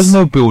template, there was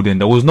no building,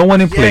 there was no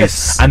one in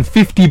place, and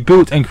 50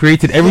 built and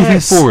created everything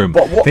for him.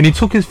 Then he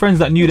took his friends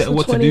that knew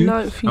what to do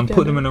and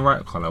put them in the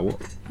right colour. What?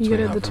 You get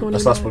it the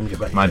 29th. That's when we get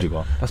back.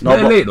 Magical. That's not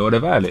late though.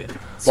 They're valid.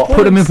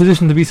 Put them in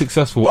position to be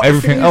successful.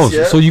 Everything else.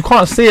 So you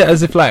can't say it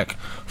as if like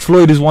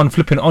Floyd is one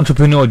flipping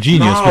entrepreneur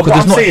genius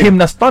because it's not him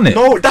that's done it.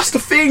 No, that's the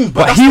thing.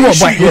 But he wants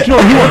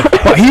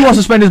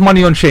to spend his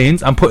money on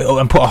chains and put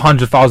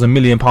 100,000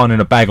 million pound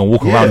in a bag and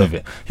walk around with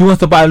it. He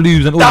wants to buy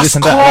lubes and all this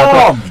and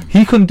that.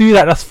 He can do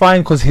that. That's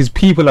fine because his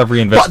people have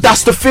reinvested. But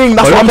that's the thing.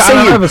 That's what I'm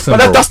saying.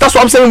 But that's what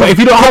I'm saying. But if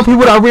you don't have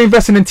people that are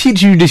reinvesting and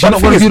teaching you this, you're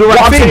not going to do the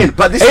right thing.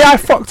 But AI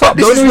fucked up.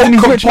 The only reason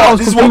he's rich now is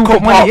because people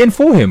put money in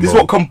for him. This is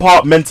what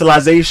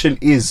compartmentalization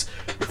is.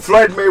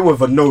 Floyd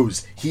Mayweather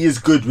knows he is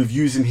good with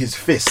using his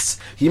fists.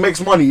 He makes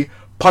money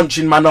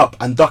punching man up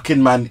and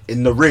ducking man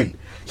in the ring.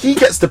 He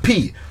gets the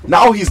P.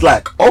 Now he's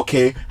like,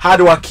 okay, how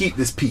do I keep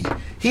this P?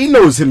 He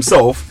knows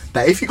himself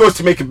that if he goes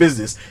to make a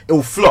business,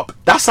 it'll flop.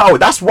 That's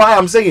why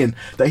I'm saying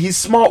that he's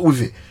smart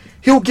with it.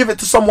 He'll give it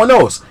to someone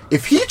else.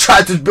 If he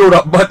tried to build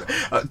up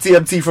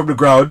TMT from the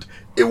ground,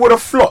 it would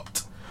have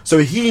flopped. So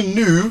he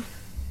knew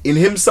in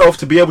himself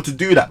to be able to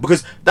do that,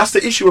 because that's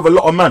the issue with a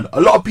lot of man.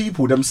 A lot of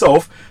people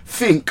themselves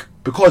think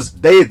because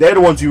they're the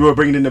ones who were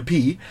bringing in the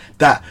P,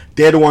 that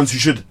they're the ones who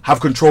should have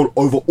control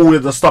over all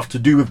of the stuff to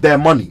do with their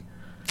money.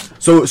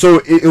 So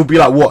it'll be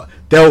like what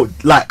they'll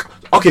like.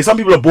 Okay, some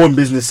people are born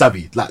business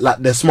savvy, like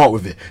they're smart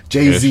with it.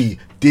 Jay-Z,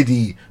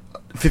 Diddy,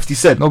 50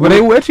 Cent. No, but they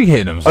all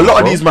educate themselves. A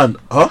lot of these man,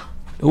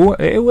 They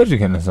all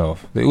educate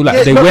themselves. They went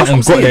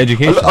and got their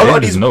education. A lot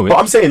of these, but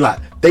I'm saying like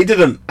they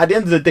didn't. At the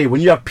end of the day,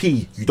 when you have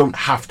P, you don't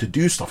have to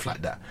do stuff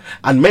like that.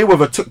 And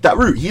Mayweather took that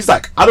route. He's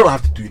like, I don't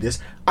have to do this.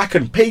 I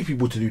can pay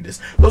people to do this.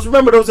 Because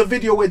remember, there was a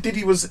video where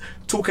Diddy was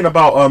talking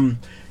about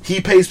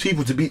he pays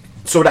people to be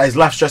so that his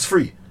life's stress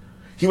free.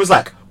 He was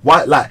like,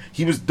 why? Like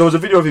there was a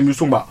video of him. He was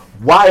talking about,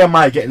 why am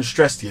I getting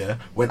stressed here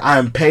when I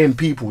am paying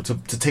people to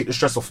take the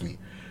stress off me?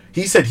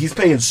 He said he's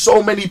paying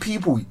so many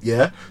people,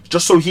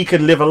 just so he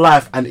can live a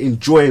life and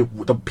enjoy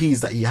the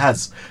P's that he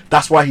has.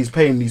 That's why he's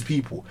paying these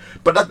people.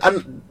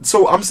 And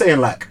so I'm saying,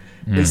 like,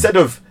 instead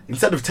of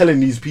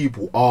telling these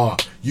people,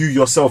 you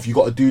yourself, you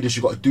got to do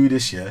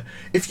this,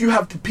 if you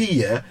have the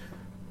P,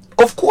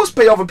 of course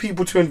pay other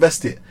people to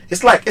invest it.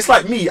 It's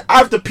like me, I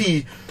have the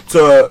P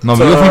to. No,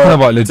 but you're thinking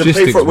about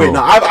logistics, bro. Wait,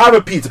 no, I have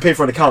a P to pay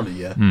for an accountant,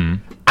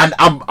 and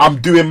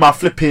I'm doing my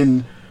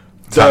flipping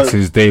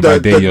taxes day by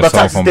day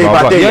yourself and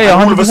blah, blah. Yeah,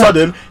 all of a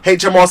sudden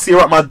HMRC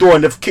are at my door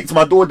and they've kicked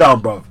my door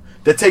down, bro.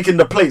 They're taking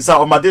the plates out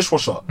of my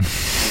dishwasher.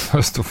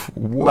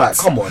 What? Like,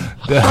 come on.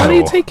 How are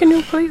you taking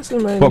your plates,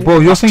 man? But bro,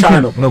 you're thinking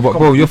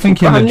you're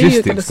thinking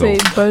logistics though.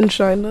 Bone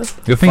shiner.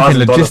 You're thinking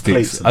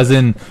logistics, as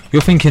in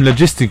you're thinking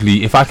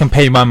logistically. If I can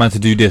pay my man to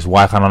do this,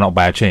 why can't I not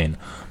buy a chain?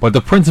 But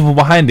the principle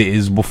behind it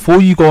is, before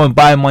you go and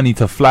buy money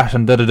to flash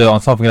and on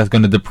something that's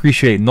going to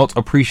depreciate, not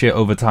appreciate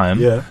over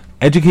time.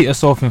 Educate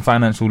yourself in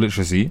financial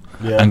literacy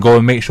and go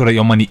and make sure that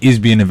your money is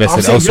being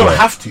invested elsewhere. You don't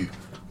have to.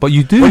 But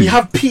you do. When you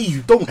have P,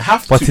 you don't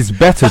have to. But it's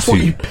better That's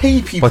what you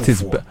pay people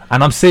for.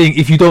 And I'm saying,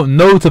 if you don't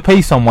know to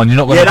pay someone, you're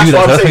not going to do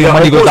that. So that's why your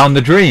money goes down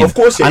the drain. Of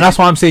course, and that's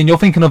why I'm saying you're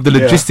thinking of the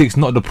logistics,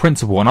 not the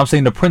principle. And I'm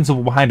saying the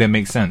principle behind it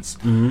makes sense.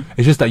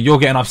 It's just that you're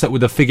getting upset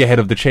with the figurehead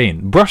of the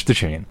chain. Brush the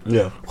chain.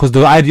 Because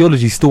the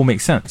ideology still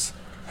makes sense.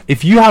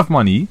 If you have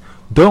money,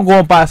 don't go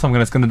and buy something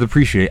that's going to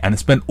depreciate and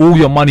spend all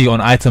your money on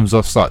items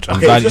of such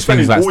and value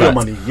things like that.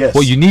 Money,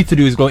 what you need to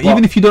do is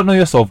even if you don't know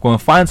yourself, go and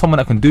find someone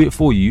that can do it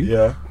for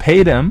you,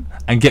 pay them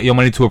and get your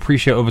money to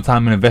appreciate over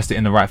time and invest it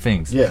in the right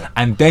things.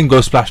 And then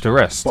go splash the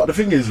rest. But the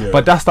thing is,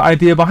 but that's the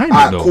idea behind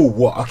it though. Cool,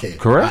 what? Okay.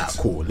 Correct.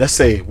 Cool. Let's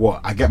say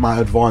I get my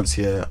advance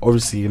here.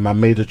 Obviously, I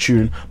made a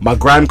tune. My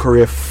grime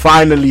career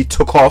finally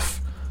took off.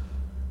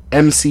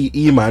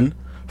 MCE man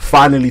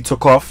finally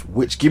took off,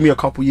 which give me a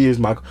couple years,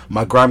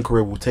 my grime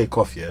career will take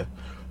off,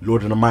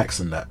 Lord of the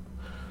Mics and that.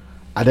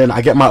 And then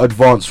I get my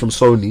advance from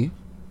Sony,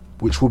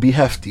 which will be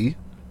hefty,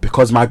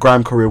 because my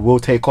grime career will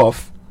take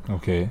off.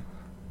 Okay.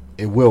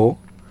 It will.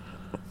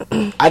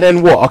 And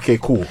then what? Okay,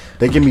 cool.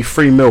 They give me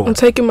 3 mil. I'm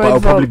taking my But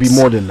it'll probably be advance.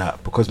 more than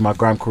that because my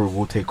gram crew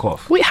will take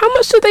off. Wait, how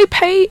much did they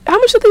pay? How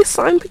much did they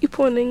sign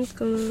people in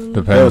England? They don't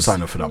Depends.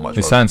 sign up for that much.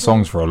 They bro. sign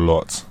songs for a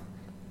lot.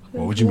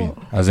 What do you mean?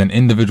 As in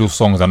individual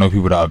songs, I know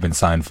people that have been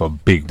signed for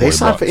big boy They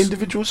sign for bucks.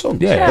 individual songs.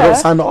 Yeah. They don't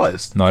sign the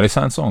artist. No, they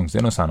sign songs. They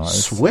don't sign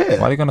artists. Swear.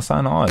 Why are they gonna sign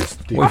an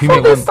artist? Dude, What I if you thought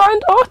make they one?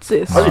 signed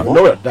artists. I didn't even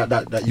know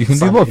that You can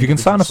do both. You can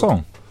sign a individual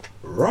song.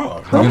 Raw.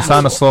 You can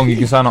sign a song. You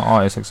can sign an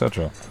artist,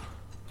 etc.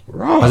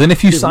 Raw. As in,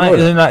 if you Didn't sign, know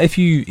as that. in, like, if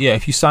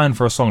you sign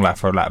for a song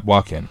like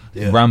working,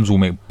 Yeah. Rams will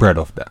make bread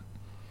off that.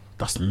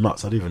 That's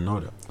nuts. I didn't even know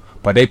that.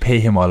 But they pay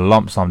him a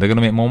lump sum. They're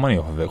gonna make more money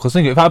off of it. Because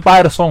think, if I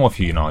buy the song off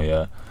you now,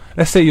 yeah.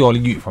 Let's say you're a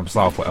youth from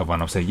South, whatever,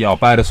 and I'm saying, yeah, I'll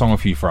buy the song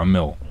off you for $1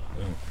 million.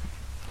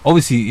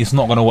 Obviously, it's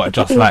not gonna work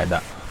just like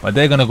that. But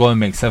they're gonna go and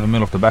make 7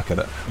 mil off the back of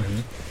that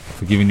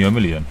for giving you $1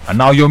 million. And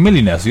now you're a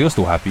millionaire, so you're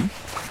still happy.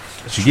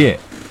 You get?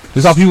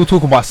 This is how people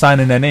talk about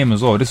signing their name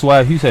as well. This is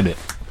why who said it?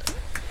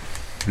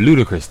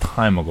 Ludacris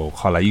time ago.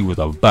 Like, you was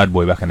a bad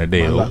boy back in the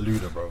day. Man, Though. like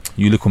Luda, bro.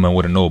 You little man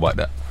wouldn't know about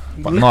that.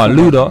 But Little nah, man,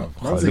 Luda. bro.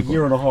 Oh, Man's a little-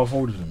 year and a half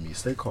older than me.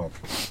 Stay calm.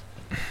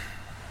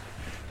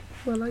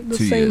 We're like the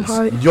 2 same years.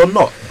 height. You're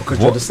not because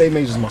you're What? the same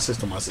age as my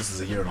sister. My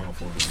sister's a year and a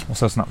half older. What's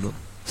that snap look?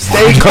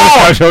 Stay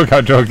calm.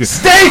 I'm joking.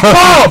 Stay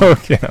calm.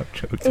 Okay, I'm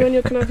joking. When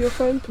you can have your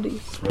phone,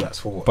 please. Relax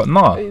for what? But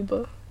nah.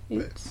 Uber.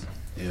 Eats.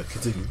 Yeah,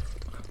 continue.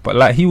 But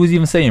like he was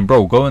even saying,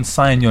 bro, go and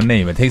sign your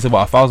name. It takes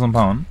about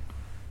 £1,000.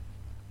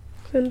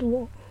 And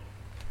what?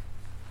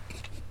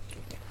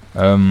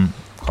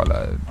 Can't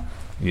lie.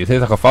 It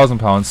takes like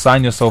 £1,000.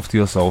 Sign yourself to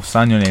yourself,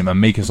 sign your name, and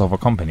make yourself a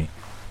company.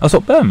 That's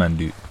what Bearman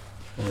do.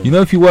 You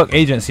know, if you work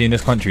agency in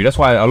this country, that's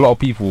why a lot of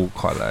people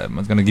can't lie.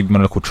 I'm gonna give you a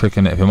little trick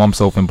in it. If your mom's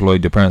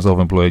self-employed, your parents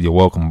self-employed, you're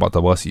welcome. I'm about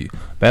to bust you.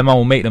 Bearman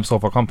will make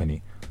themselves a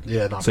company.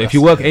 Yeah. Nah, So if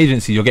you work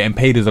agency, you're getting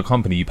paid as a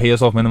company. You pay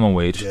yourself minimum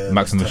wage, yeah,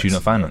 maximum that's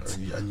student tax, finance.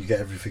 and you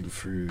get everything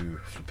through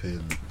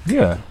flipping.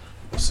 Yeah.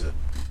 What's it?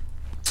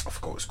 I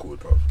forgot what it's called,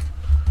 bro.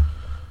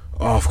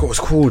 Oh, I forgot what it's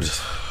called.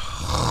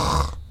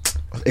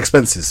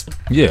 Expenses.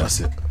 Yeah.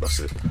 That's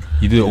it.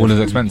 You do all those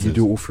expenses. You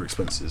do all through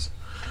expenses.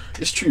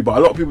 It's true, but a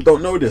lot of people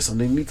don't know this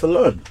and they need to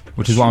learn.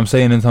 Which is what I'm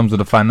saying in terms of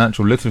the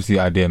financial literacy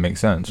idea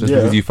makes sense. Just Yeah.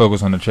 because you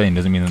focus on the chain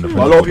doesn't mean in the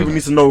But a lot of people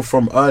need to know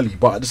from early.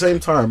 But at the same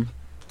time,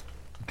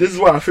 this is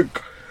why I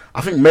think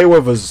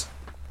Mayweather's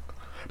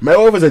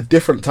a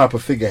different type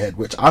of figurehead,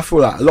 which I feel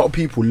like a lot of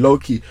people low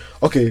key.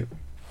 Okay,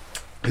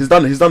 he's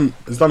done some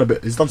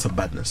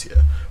badness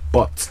here,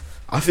 but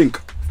I think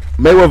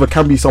Mayweather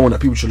can be someone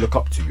that people should look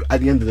up to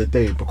at the end of the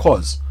day,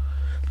 because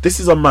this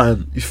is a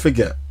man, you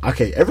figure,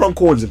 okay, everyone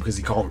calls him because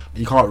he can't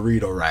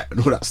read or write and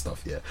all that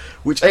stuff, yeah,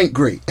 which ain't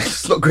great.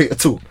 It's not great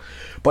at all.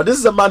 But this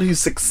is a man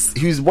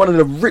who's one of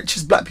the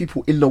richest black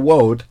people in the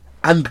world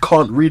and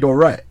can't read or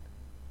write.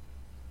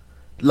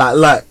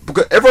 Like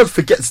because everyone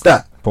forgets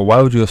that. But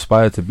why would you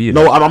aspire to be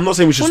No, I'm not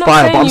saying we should We're not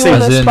aspire, but I'm saying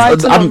saying you wanna aspire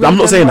to I'm not not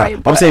read saying and that. write,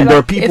 I'm but saying there are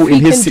like, people if in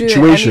he his can do it,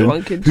 situation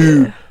anyone can do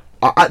who it.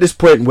 are at this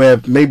point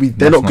where maybe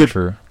they're That's not not good.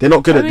 true. They're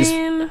not good I at this.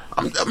 mean,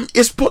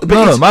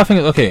 No, my thing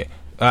is okay.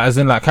 As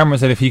in, like Cameron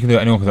said, if he can do it,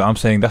 anyone can do it. I'm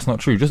saying that's not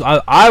true. Just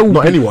I will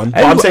Not be- anyone,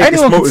 but I'm saying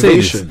it's anyone could say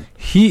this. motivation.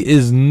 He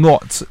is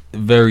not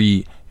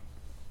very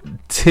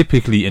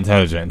typically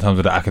intelligent in terms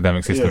of the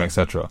academic system, Yeah.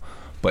 etc.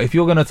 But if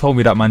you're gonna tell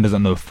me that man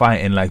doesn't know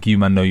fighting like you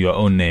man know your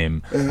own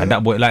name, and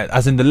that boy, like,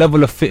 as in the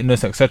level of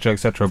fitness,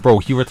 etc., bro,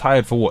 he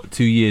retired for what,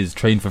 2 years,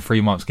 trained for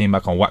 3 months, came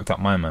back and whacked up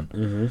my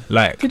man.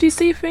 Like, did you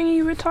see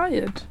Thingy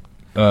retired?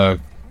 Conor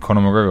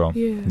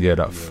McGregor, Yeah.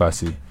 that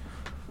fussy.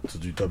 To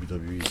do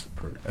WWE.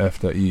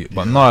 F-E.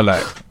 But no,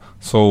 like,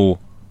 so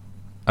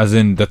as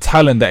in the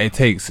talent that it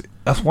takes,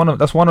 that's one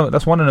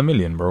in a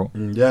million, bro.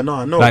 Yeah, no,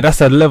 I know. Like,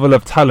 that's a level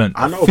of talent,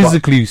 I know,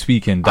 physically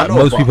speaking, I that know,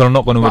 most but- people are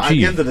not going to but at the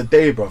achieve. end of the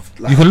day, bro,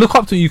 like, You can look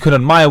up to, you can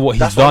admire what he's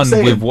That's what I'm done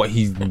saying. with what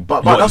he's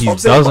but what that's he what I'm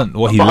saying, doesn't,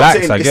 what he but I'm lacks,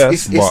 saying I guess.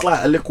 It's but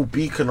like a little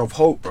beacon of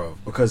hope, bro,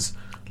 because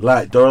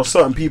like there are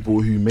certain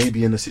people who may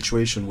be in a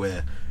situation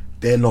where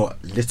they're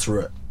not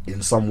literate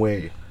in some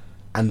way,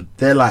 and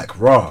they're like,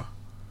 raw,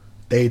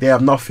 they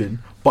have nothing,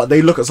 but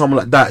they look at someone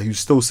like that who's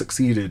still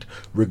succeeded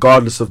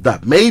regardless of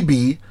that.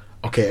 Maybe,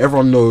 okay,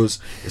 everyone knows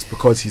it's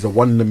because he's a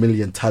 1 in a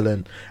million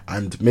talent,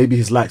 and maybe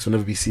his likes will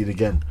never be seen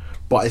again.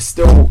 But it's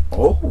still,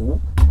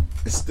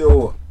 it's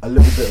still a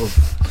little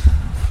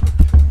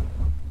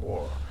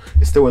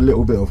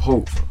bit of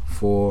hope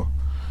for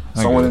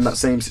someone in that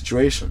same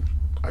situation,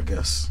 I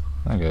guess.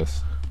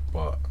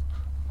 But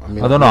I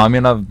mean, I don't know. I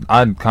mean,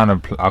 I kind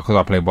of, because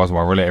I play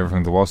basketball, I relate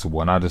everything to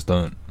basketball, and I just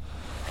don't.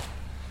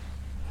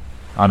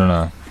 I don't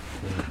know.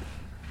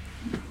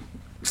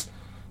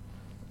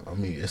 I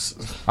mean,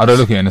 I don't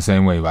look at it in the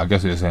same way, but I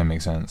guess what you're saying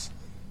makes sense.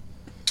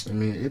 I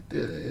mean,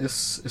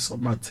 it's a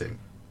mad thing.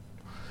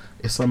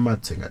 It's a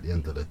mad thing at the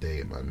end of the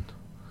day, man.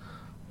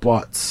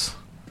 But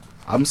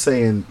I'm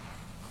saying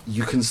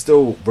you can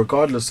still,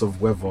 regardless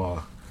of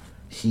whether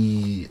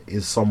he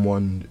is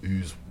someone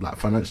who's like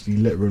financially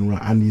literate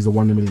and he's a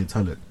 1 in a million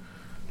talent,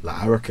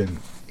 like I reckon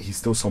he's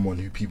still someone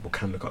who people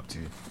can look up to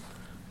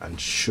and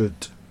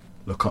should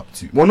look up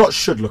to. Well, not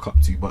should look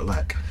up to, but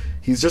like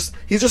He's just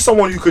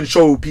someone who can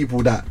show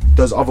people that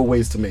there's other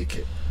ways to make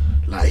it.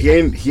 Like he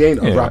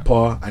ain't a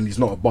rapper and he's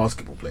not a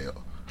basketball player.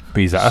 But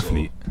he's an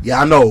athlete.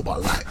 Yeah, I know,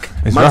 but like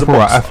it's rapper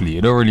or athlete.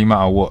 It don't really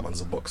matter what.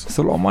 Man's a boxer. It's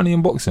a lot of money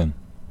in boxing.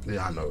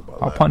 Yeah, I know, but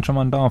I'll punch a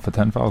man down for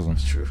 10,000.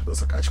 It's true.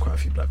 There's like actually quite a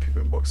few black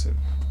people in boxing.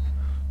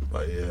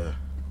 But yeah,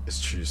 it's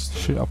true.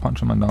 Shit, I'll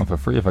punch a man down for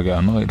free if I get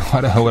annoyed.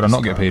 Why the hell would I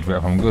not get paid for it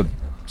if I'm good?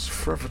 It's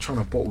forever trying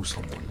to bottle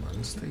someone,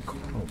 man. Stay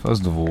calm.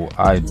 First of all,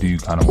 I do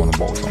kind of want to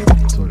bottle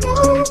someone.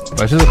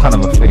 But it's just a kind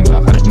of a thing that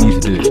I kind of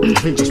need to do. I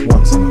think just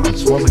once.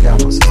 Just once I get